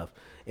and love.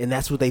 And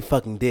that's what they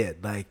fucking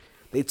did. Like,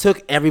 they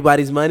took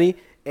everybody's money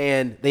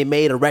and they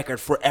made a record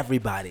for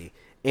everybody.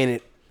 And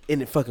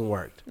it fucking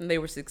worked. and they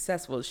were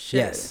successful as shit.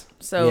 Yes.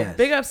 So Yes.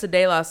 big ups to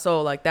De La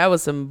Soul. Like that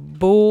was some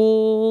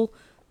bully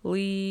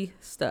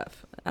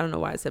stuff. I don't know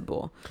why I said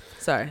bull.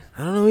 Sorry.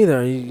 I don't know either.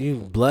 Are you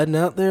blooding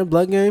out there,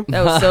 blood game?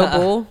 That was so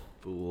bull.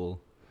 Fool.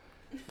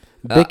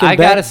 Bick and I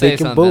gotta back, say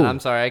bick and something. boom. I'm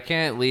sorry, I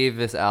can't leave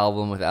this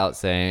album without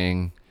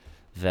saying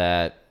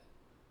that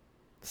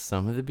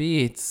some of the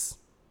beats.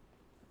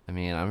 I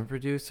mean, I'm a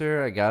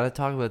producer. I gotta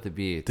talk about the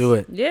beats. Do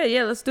it.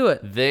 Yeah, let's do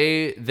it.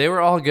 They were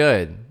all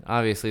good.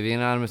 Obviously, the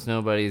Anonymous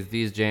Nobodies.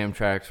 These jam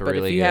tracks were But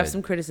really if you good. have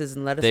some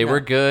criticism, let us They know. were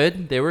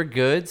good. They were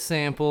good.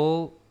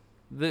 Sample.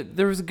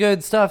 There was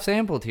good stuff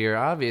sampled here,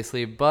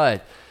 obviously.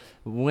 But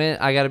when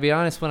I gotta be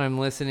honest, when I'm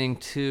listening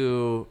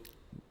to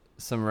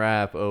some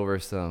rap over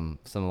some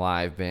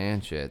live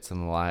band shit,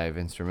 some live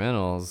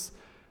instrumentals,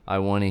 I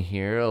want to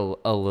hear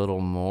a little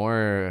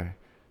more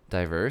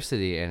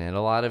diversity in it.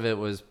 A lot of it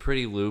was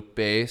pretty loop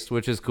based,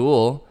 which is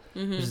cool.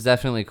 Which is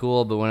definitely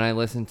cool. But when I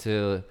listen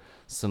to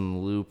some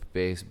loop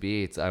based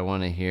beats, I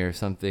want to hear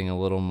something a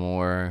little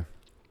more,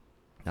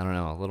 I don't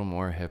know, a little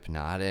more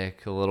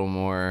hypnotic, a little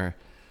more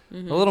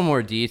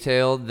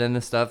detailed than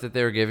the stuff that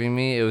they were giving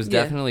me. It was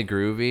Yeah. definitely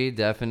groovy,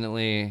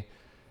 definitely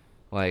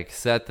like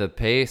set the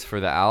pace for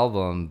the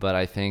album, but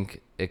I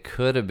think it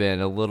could have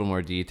been a little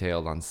more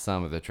detailed on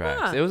some of the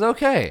tracks. Huh. It was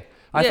okay.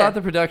 I Yeah. thought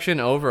the production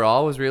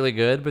overall was really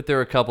good, but there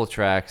were a couple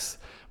tracks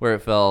where it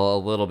fell a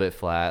little bit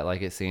flat.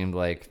 Like it seemed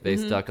like they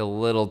stuck a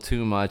little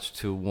too much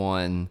to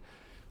one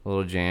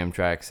little jam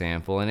track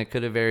sample, and it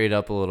could have varied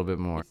up a little bit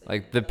more.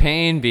 Like the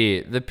pain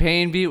beat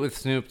with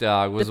Snoop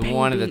Dogg was Pain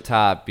one of the beat.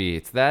 top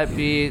beats. That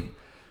beat,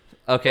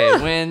 okay,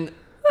 when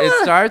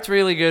it starts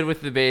really good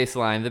with the bass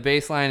line. The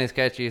bass line is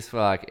catchy as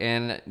fuck,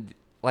 and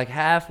like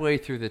halfway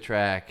through the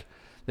track,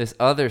 this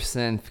other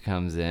synth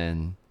comes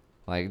in,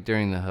 like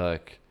during the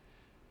hook.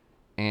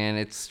 And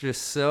it's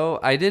just so,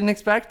 I didn't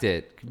expect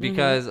it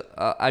because,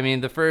 I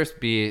mean, the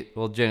first beat,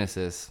 well,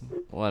 Genesis,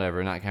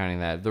 whatever, not counting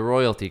that. The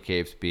Royalty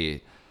Capes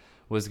beat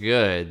was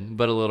good,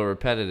 but a little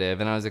repetitive.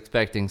 And I was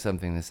expecting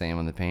something the same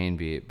on the Pain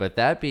beat. But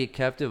that beat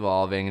kept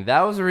evolving.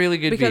 That was a really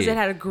good because beat. it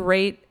had a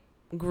great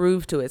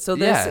groove to it. So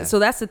Yeah. so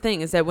that's the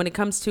thing, is that when it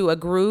comes to a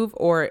groove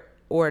or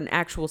an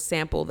actual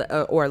sample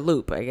that, or a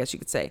loop, I guess you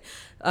could say,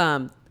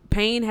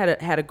 Pain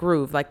had a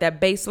groove, like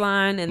that bass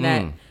line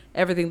and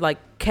everything like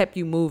kept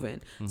you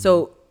moving.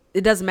 So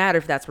it doesn't matter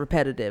if that's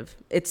repetitive.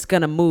 It's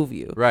going to move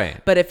you.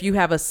 Right. But if you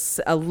have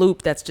a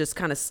loop that's just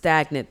kind of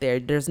stagnant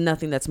there's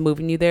nothing that's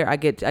moving you there. I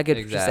get what you're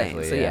saying.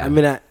 Exactly, So yeah. yeah. I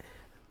mean, I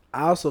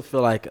also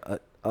feel like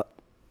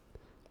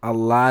a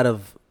lot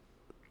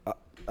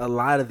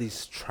of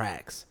these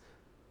tracks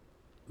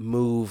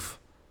move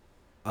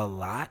a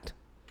lot,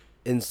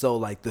 and so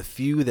like the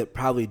few that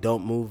probably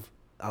don't move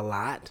a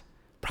lot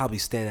probably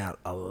stand out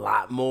a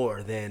lot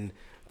more than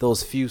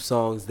those few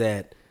songs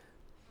that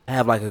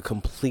have like a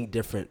complete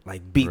different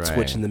like beat switch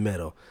Right. in the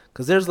middle.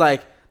 Because there's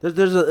like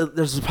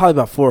there's probably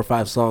about 4 or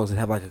 5 songs that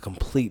have like a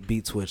complete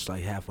beat switch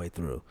like halfway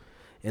through,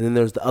 and then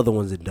there's the other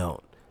ones that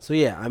don't. So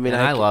yeah, I mean,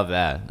 And I love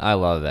that. I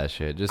love that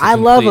shit. Just a I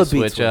love complete a beat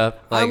switch switch.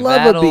 up. I Like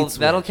love a that'll, beat switch.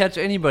 That'll catch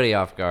anybody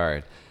off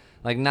guard.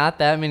 Like not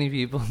that many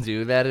people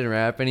do that in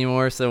rap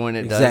anymore. So when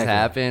it does Exactly.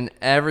 happen,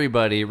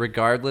 everybody,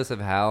 regardless of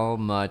how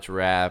much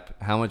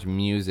rap, how much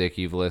music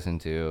you've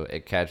listened to,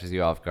 it catches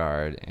you off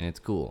guard, and it's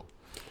cool.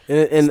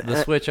 and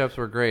The switch ups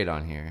were great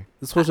on here.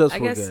 the switch ups I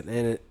were guess- good,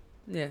 and it.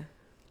 Yeah.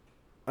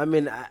 I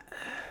mean,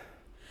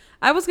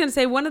 I was gonna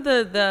say one of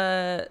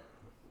the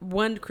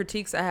one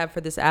critiques I have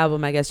for this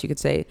album, I guess you could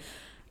say,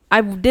 I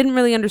didn't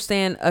really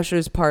understand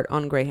Usher's part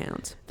on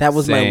Greyhounds. that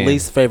was my Same.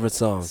 least favorite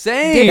song.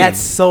 Same. That's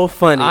so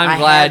funny. I'm I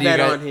glad had you that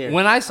guys. on here.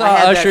 When I saw I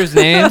had that- Usher's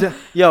name,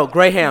 Yo,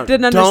 Greyhound.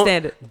 Didn't don't-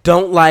 understand it.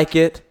 Don't like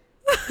it,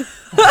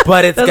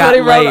 but it's That's what got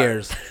he wrote.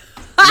 layers.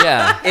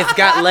 yeah, It's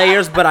got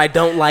layers, but I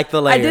don't like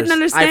the layers. I didn't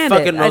understand I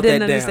fucking it. wrote I didn't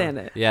that understand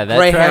down. it. yeah, that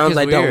track Greyhounds, is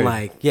I don't weird.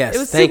 like. Yes, It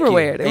was thank super you.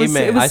 weird. It was-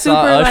 Amen. it was I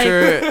saw super, like-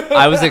 Usher.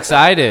 I was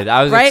excited.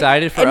 I was Right?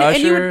 excited for And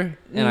you Usher,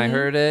 and I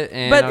heard it,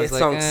 and But- I was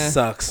This like, song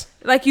sucks.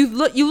 Like you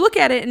look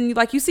at it and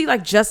like you see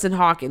like Justin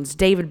Hawkins,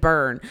 David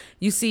Byrne,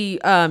 you see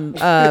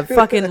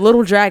fucking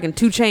Little Dragon,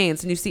 2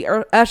 Chainz, and you see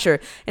Usher.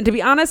 And to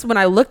be honest, when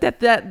I looked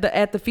at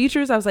at the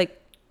features, I was like,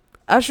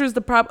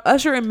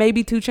 Usher and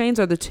maybe 2 Chainz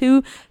are the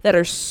two that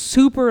are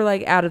super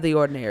like out of the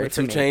ordinary. But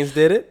for 2 me. Chainz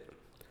did it.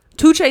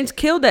 2 Chainz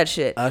killed that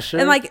shit. Usher?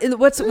 And like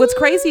what's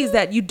crazy is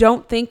that you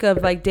don't think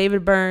of like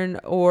David Byrne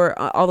or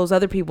all those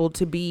other people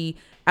to be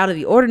out of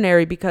the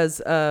ordinary because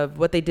of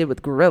what they did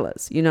with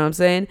Gorillaz. You know what I'm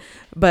saying?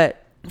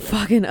 But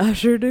fucking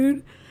Usher,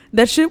 dude,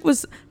 that shit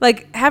was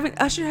like having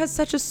Usher has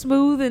such a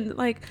smooth and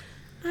like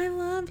I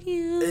love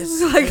you,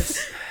 like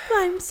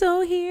I'm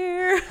so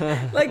here,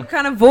 like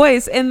kind of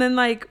voice, and then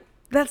like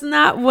that's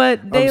not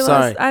what De La.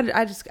 sorry. I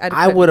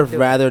I would have couldn't do it.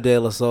 rather De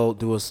La Soul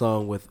do a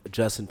song with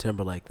Justin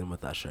Timberlake than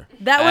with Usher.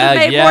 That would have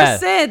made more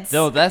sense.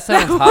 No, that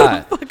sounds would've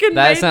hot. fucking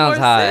That made sounds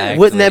more hot. sense. Actually,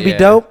 Wouldn't that be yeah.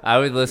 dope? I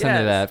would listen to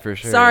Yes. that for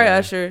sure. Sorry, yeah.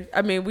 Usher.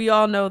 I mean, we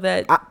all know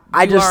that.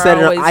 I you just are said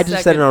it. always I just said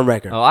it second. on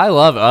record. Oh, I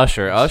love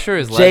Usher. Usher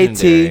is JT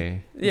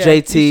legendary. Yeah,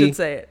 JT you should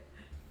say it.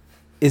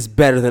 is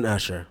better than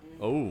Usher.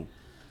 Oh,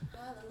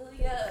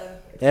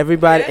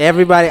 Everybody.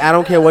 I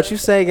don't care what you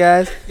say,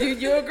 guys.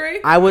 You agree?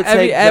 I would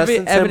take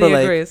Justin Ebony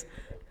Timberlake agrees.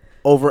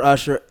 over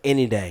Usher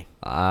any day.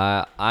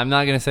 I'm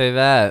not gonna say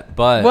that,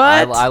 but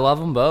What? I love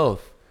them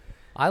both.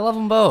 I love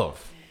them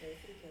both.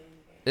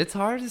 It's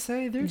hard to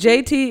say. They're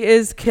JT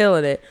is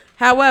killing it.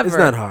 However, It's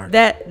not hard.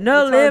 That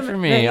no It's hard limit for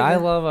me. baby. I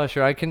love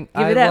Usher. I can. me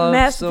I that love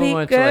masterpiece, so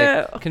much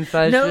girl. like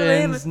Confessions No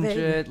limit, and baby.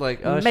 shit.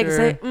 Like Make it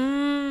say, Usher.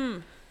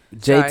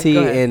 Sorry, JT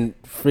go ahead.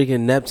 and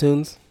freaking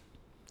Neptunes.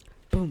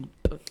 boom,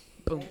 boom,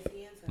 boom.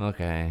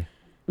 Okay.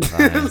 Sing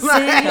it real good.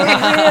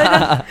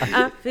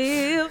 I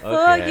feel for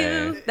Okay.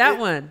 you. That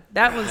one.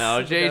 That one's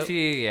No, super dope.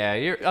 JT. Yeah,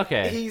 you're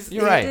okay. He's-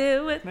 You're right.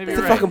 Do it. Maybe He's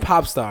you're a right. fucking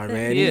pop star,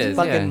 man. He He is,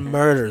 fucking yeah.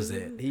 murders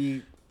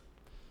it.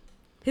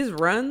 His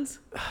runs.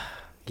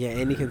 Yeah,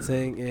 and he can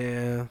sing.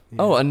 Yeah.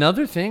 Oh,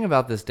 another thing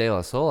about this De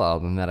La Soul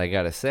album that I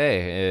gotta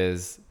say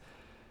is,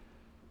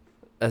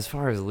 as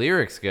far as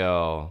lyrics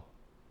go,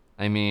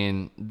 I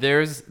mean,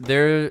 there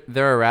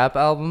are rap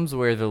albums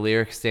where the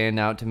lyrics stand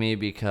out to me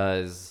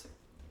because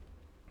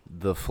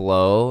the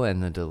flow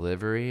and the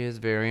delivery is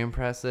very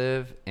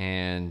impressive,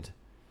 and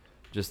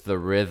just the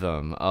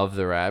rhythm of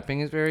the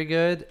rapping is very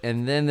good.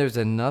 And then there's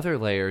another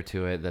layer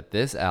to it that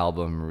this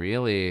album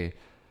really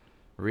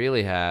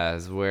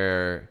has,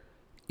 where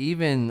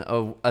even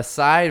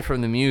aside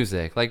from the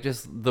music, like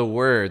just the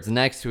words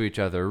next to each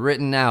other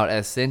written out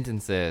as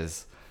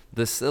sentences,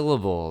 the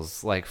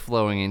syllables like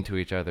flowing into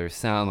each other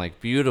sound like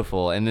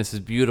beautiful, and this is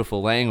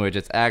beautiful language.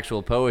 It's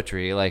actual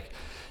poetry. Like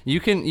you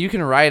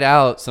can write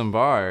out some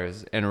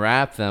bars and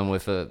rap them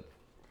with a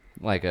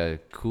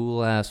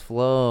cool ass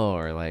flow,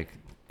 or like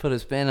put a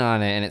spin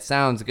on it, and it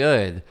sounds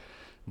good.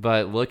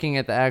 But looking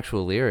at the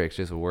actual lyrics,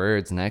 just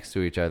words next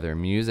to each other,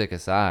 music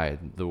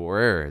aside, the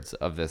words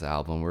of this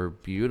album were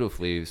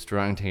beautifully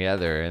strung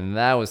together, and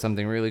that was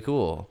something really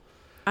cool.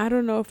 I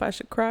don't know if I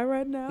should cry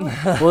right now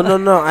Well,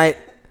 no.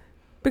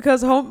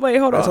 because hold I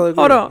on, totally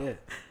hold agree. on, Yeah.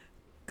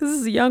 because this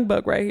is a young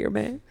buck right here,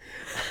 man.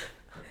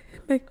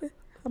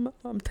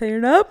 I'm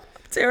tearing up.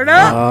 I'm tearing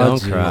up. Oh, Don't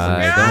Jesus.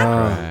 cry, Oh.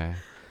 don't cry.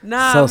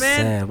 Nah, So man,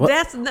 sad. What-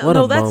 that's what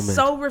a that's moment.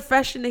 so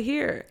refreshing to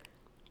hear.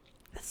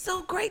 That's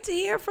so great to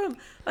hear from.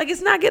 Like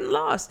it's not getting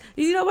lost.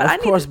 You know what?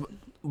 Of course,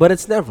 but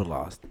it's never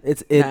lost.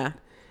 Nah.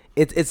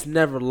 it's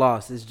never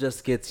lost. It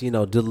just gets, you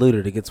know,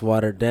 diluted. It gets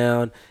watered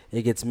down.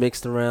 It gets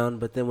mixed around.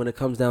 But then when it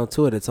comes down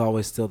to it, it's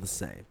always still the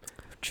same.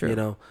 True. You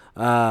know,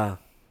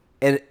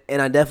 and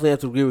I definitely have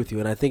to agree with you.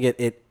 And I think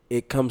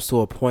it comes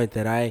to a point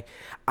that I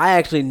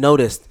actually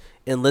noticed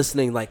in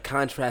listening, like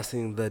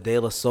contrasting the De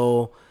La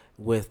Soul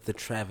with the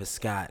Travis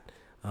Scott,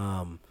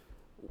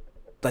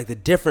 like the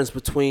difference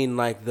between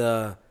like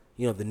the,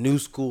 you know, the new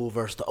school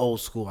versus the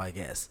old school, I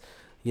guess.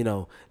 You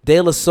know,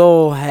 De La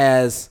Soul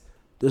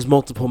there's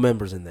multiple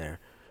members in there.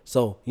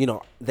 So, you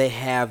know, they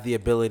have the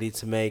ability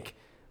to make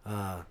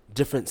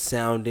different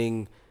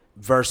sounding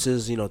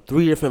verses, you know,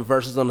 3 different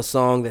verses on a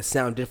song that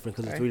sound different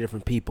because it's 3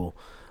 different people.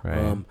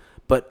 Right.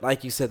 But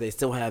like you said, they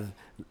still have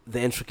the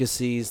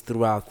intricacies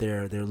throughout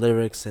their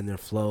lyrics and their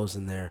flows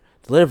and their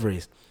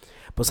deliveries.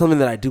 But something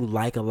that I do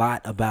like a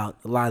lot about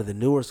a lot of the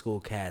newer school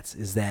cats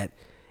is that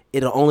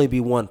it'll only be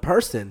one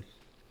person,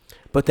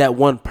 but that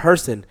one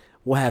person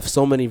will have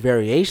so many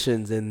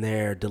variations in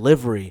their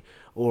delivery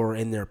or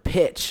in their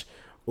pitch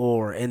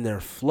or in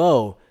their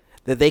flow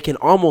that they can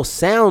almost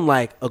sound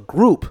like a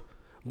group,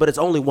 but it's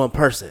only one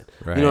person.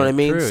 Right. You know what I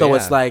mean? True, So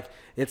yeah.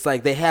 it's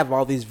like they have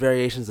all these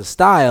variations of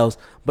styles,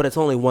 but it's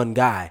only one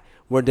guy.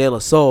 Where De La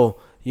Soul,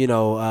 you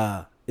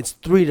know, it's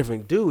 3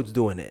 different dudes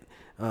doing it.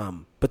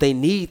 But they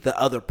need the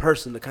other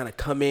person to kind of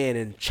come in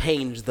and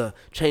change the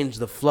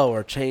flow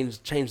or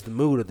change the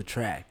mood of the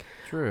track.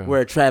 True.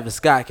 Where Travis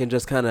Scott can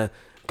just kind of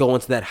go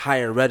into that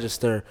higher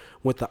register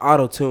with the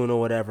auto tune or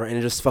whatever, and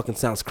it just fucking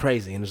sounds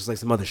crazy and it's just like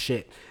some other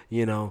shit,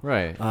 you know.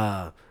 Right.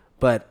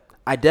 But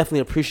I definitely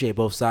appreciate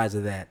both sides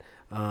of that,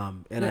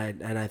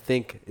 and I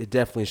think it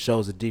definitely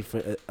shows a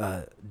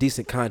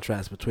decent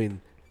contrast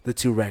between the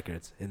 2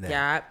 records in that.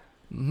 Yeah.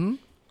 Mm-hmm.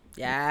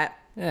 Yeah.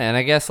 Yeah, and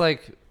I guess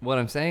like what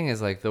I'm saying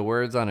is like the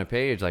words on a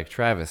page, like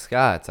Travis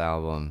Scott's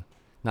album.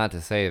 Not to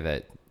say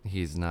that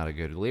he's not a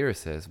good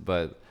lyricist,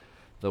 but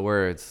the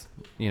words,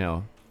 you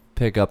know,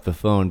 pick up the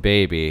phone,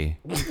 baby.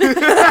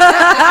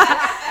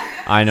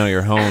 I know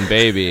you're home,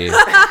 baby.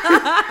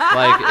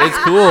 Like, it's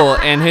cool,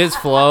 and his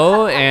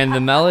flow and the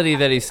melody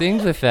that he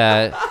sings with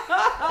that,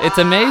 it's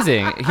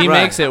amazing. He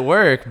Right. makes it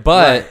work,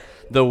 but Right.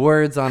 the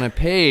words on a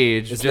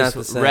page It's not the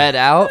just same. read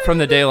out from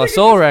the De La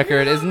Soul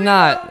record is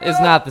not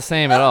the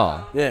same at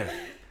all. Yeah.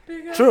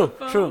 True.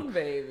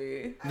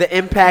 Baby. The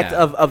impact Yeah.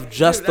 of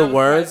just the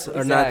words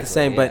are not the Exactly,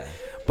 same, yeah.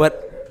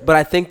 but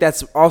I think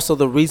that's also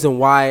the reason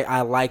why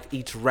I liked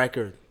each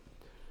record,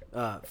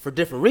 for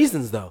different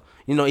reasons though.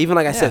 You know, even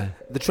like I said,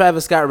 the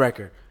Travis Scott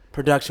record,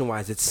 production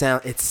wise, it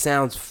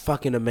sounds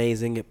fucking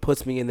amazing. It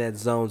puts me in that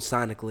zone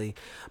sonically,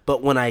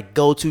 but when I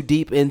go too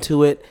deep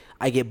into it,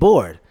 I get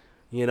bored.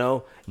 You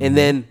know, and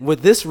then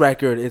with this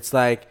record, it's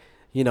like,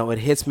 you know, it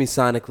hits me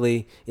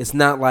sonically. It's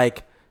not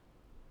like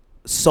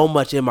so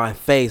much in my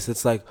face.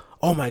 It's like,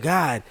 oh my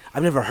God,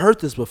 I've never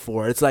heard this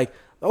before. It's like,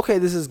 okay,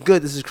 this is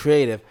good, this is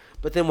creative.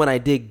 But then when I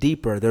dig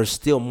deeper, there's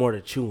still more to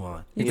chew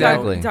on. you know?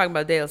 Exactly. You talking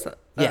about De La Soul?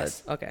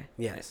 Yes. Okay.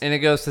 Yes. And it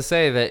goes to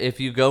say that if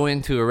you go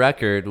into a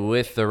record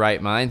with the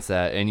right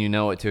mindset and you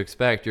know what to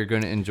expect, you're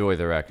going to enjoy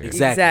the record.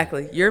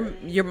 Exactly. Your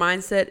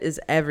mindset is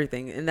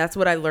everything, and that's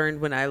what I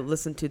learned when I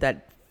listened to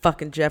that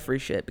fucking Jeffrey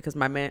shit. Because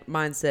my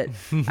mindset,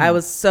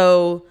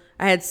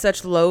 I had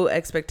such low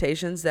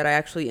expectations that I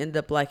actually ended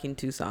up liking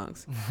 2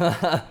 songs.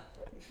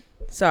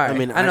 Sorry,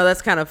 I know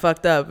that's kind of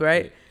fucked up,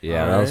 right?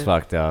 Yeah, that was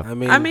fucked up. I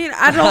mean,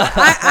 I don't.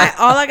 I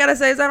all I gotta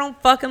say is I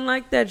don't fucking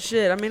like that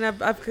shit. I mean,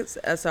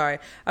 sorry,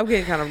 I'm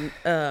getting kind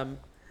of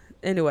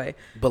anyway.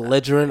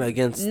 belligerent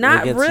against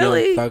Not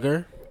really. Young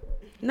Thugger.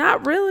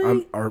 Not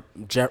really.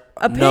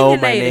 No,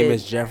 my name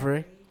is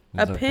Jeffrey.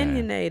 It's okay.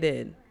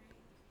 Opinionated.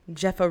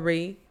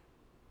 Jeffrey.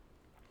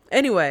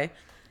 Anyway,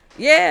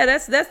 yeah,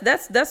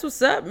 that's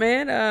what's up,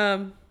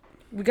 man.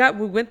 We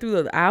went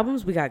through the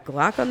albums. We got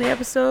Glock on the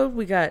episode.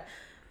 We got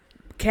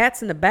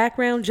cats in the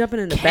background jumping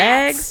in the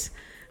bags.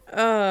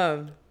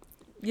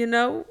 You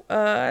know,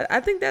 I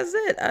think that's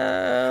it.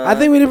 I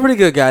think we did pretty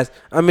good, guys.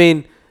 I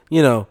mean,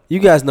 you know, you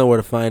guys know where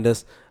to find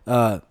us.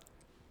 We're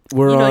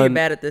you know on. you're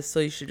bad at this,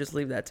 so you should just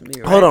leave that to me.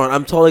 Right? Hold on,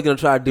 I'm totally gonna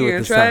try to do You it gonna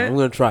this try time. it? I'm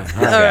gonna try.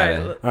 All right,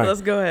 All right.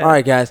 let's go ahead. All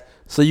right, guys.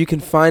 So you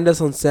can find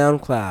us on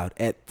SoundCloud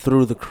at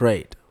Through the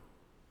Crate,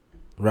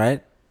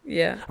 right?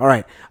 Yeah, All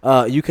right.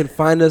 You can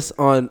find us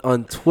on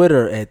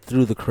Twitter at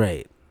Through the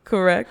Crate.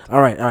 correct.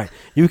 All right.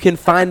 You can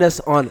find us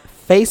on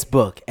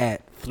Facebook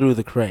at Through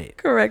the Crate.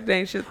 Correct,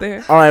 ain't shit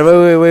there. All right,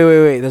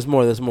 wait. There's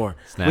more. We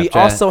Snapchat?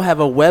 also have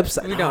a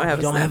website. We don't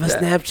have a a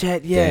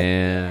Snapchat yet.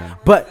 Damn.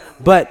 But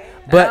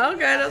Okay,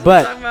 that's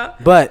what I'm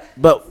talking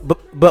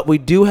about. but we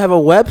do have a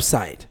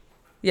website.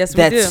 Yes, we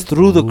That's do.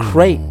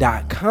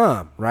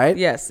 throughthecrate.com, right?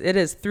 Yes, it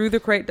is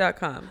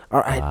throughthecrate.com.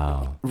 All right.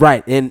 Wow.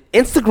 Right. And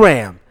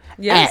Instagram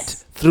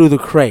Yes. at Through the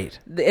Crate.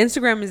 The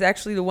Instagram is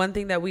actually the one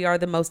thing that we are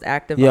the most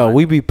active Yo, on.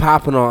 we be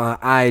popping on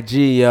IG,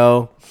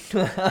 yo.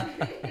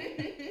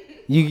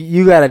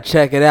 You gotta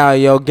check it out,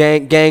 yo.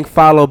 Gang,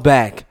 follow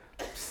back.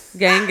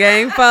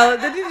 Gang, follow.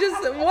 Did you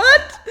just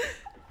what?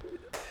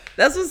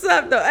 That's what's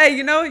up, though. Hey,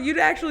 you know, you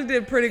actually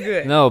did pretty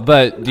good. No,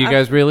 but do you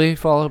guys really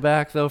follow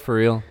back though, for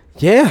real?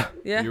 Yeah.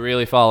 Yeah, You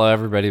really follow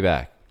everybody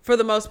back. For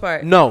the most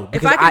part. No, If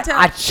because I can tell,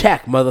 I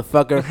check,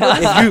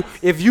 motherfucker.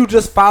 if you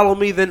just follow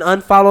me, then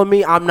unfollow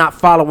me. I'm not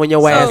following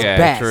your ass Okay,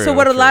 back. true. so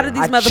what a lot of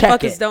these I check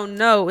motherfuckers it. don't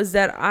know is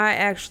that I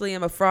actually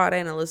am a fraud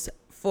analyst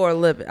for a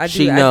living. I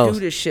She do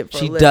knows. this shit for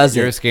She a living. does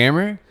You're a it.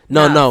 scammer?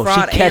 No, Nah, she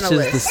fraud catches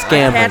analyst. the I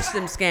scammers. catch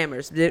them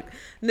scammers, dude.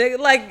 Nigga,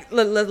 like,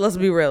 let's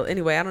be real.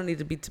 Anyway, I don't need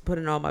to be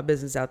putting all my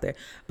business out there,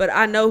 but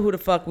I know who the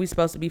fuck we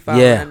supposed to be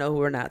following. Yeah. I know who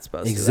we're not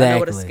supposed to. I know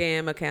what a Exactly.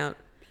 scam account.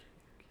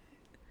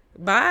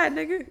 Bye,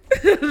 nigga.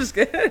 I'm just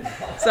kidding.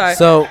 Sorry.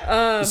 So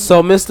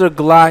Mr.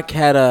 Glock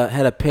had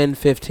a Pen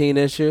 15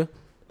 issue.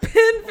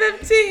 Pin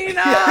 15.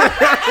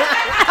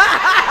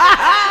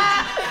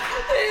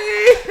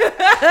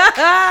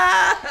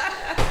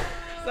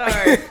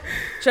 Sorry.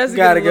 Chelsea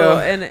Gotta get a little-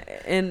 go.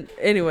 And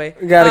anyway.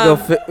 We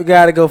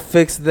gotta go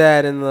fix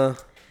that in the.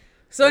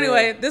 So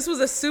anyway, this was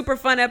a super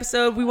fun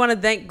episode. We want to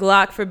thank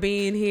Glock for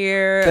being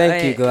here.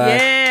 Thank you, Glock.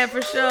 Yeah,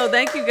 for sure.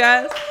 Thank you,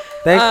 guys.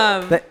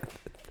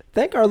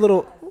 Thank our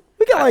little.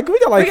 We got like we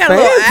got a fans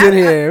little in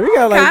here. We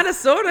got like kind of,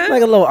 sort of.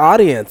 like a little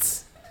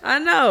audience, I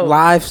know.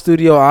 live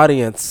studio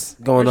audience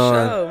going for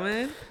on. sure,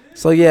 man.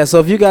 So yeah, so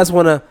if you guys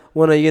wanna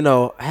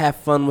have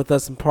fun with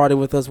us and party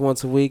with us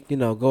once a week,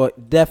 go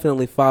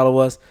definitely follow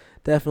us.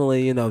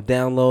 Definitely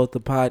download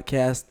the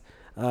podcast.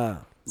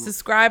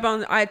 Subscribe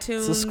on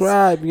iTunes.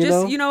 Subscribe,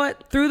 Just, you know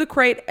what? Through the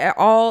Crate,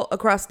 all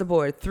across the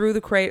board. Through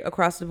the Crate,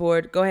 across the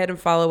board. Go ahead and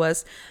follow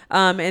us.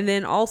 And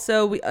then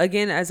also,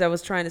 again, as I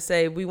was trying to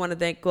say, we want to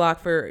thank Glock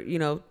for,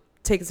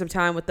 taking some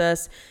time with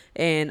us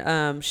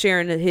and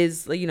sharing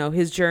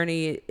his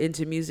journey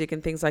into music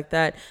and things like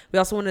that. We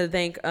also wanted to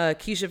thank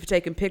Keisha for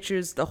taking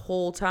pictures the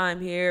whole time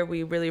here.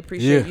 We really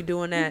appreciate you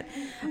doing that.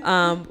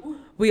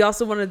 We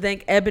also want to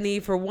thank Ebony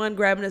for one,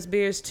 grabbing us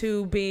beers,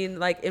 two, being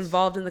like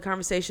involved in the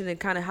conversation and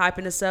kind of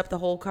hyping us up the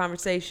whole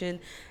conversation.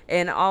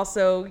 And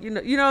also, you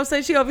know what I'm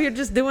saying? She over here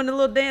just doing a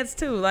little dance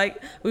too.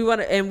 Like we want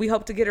to, and we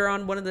hope to get her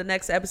on one of the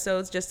next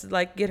episodes just to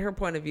like get her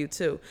point of view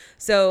too.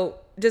 So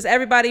just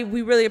everybody,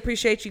 we really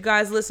appreciate you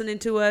guys listening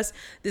to us.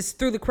 This is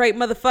Through the Crate,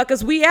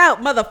 motherfuckers. We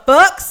out,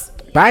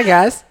 motherfucks. Bye,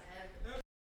 guys.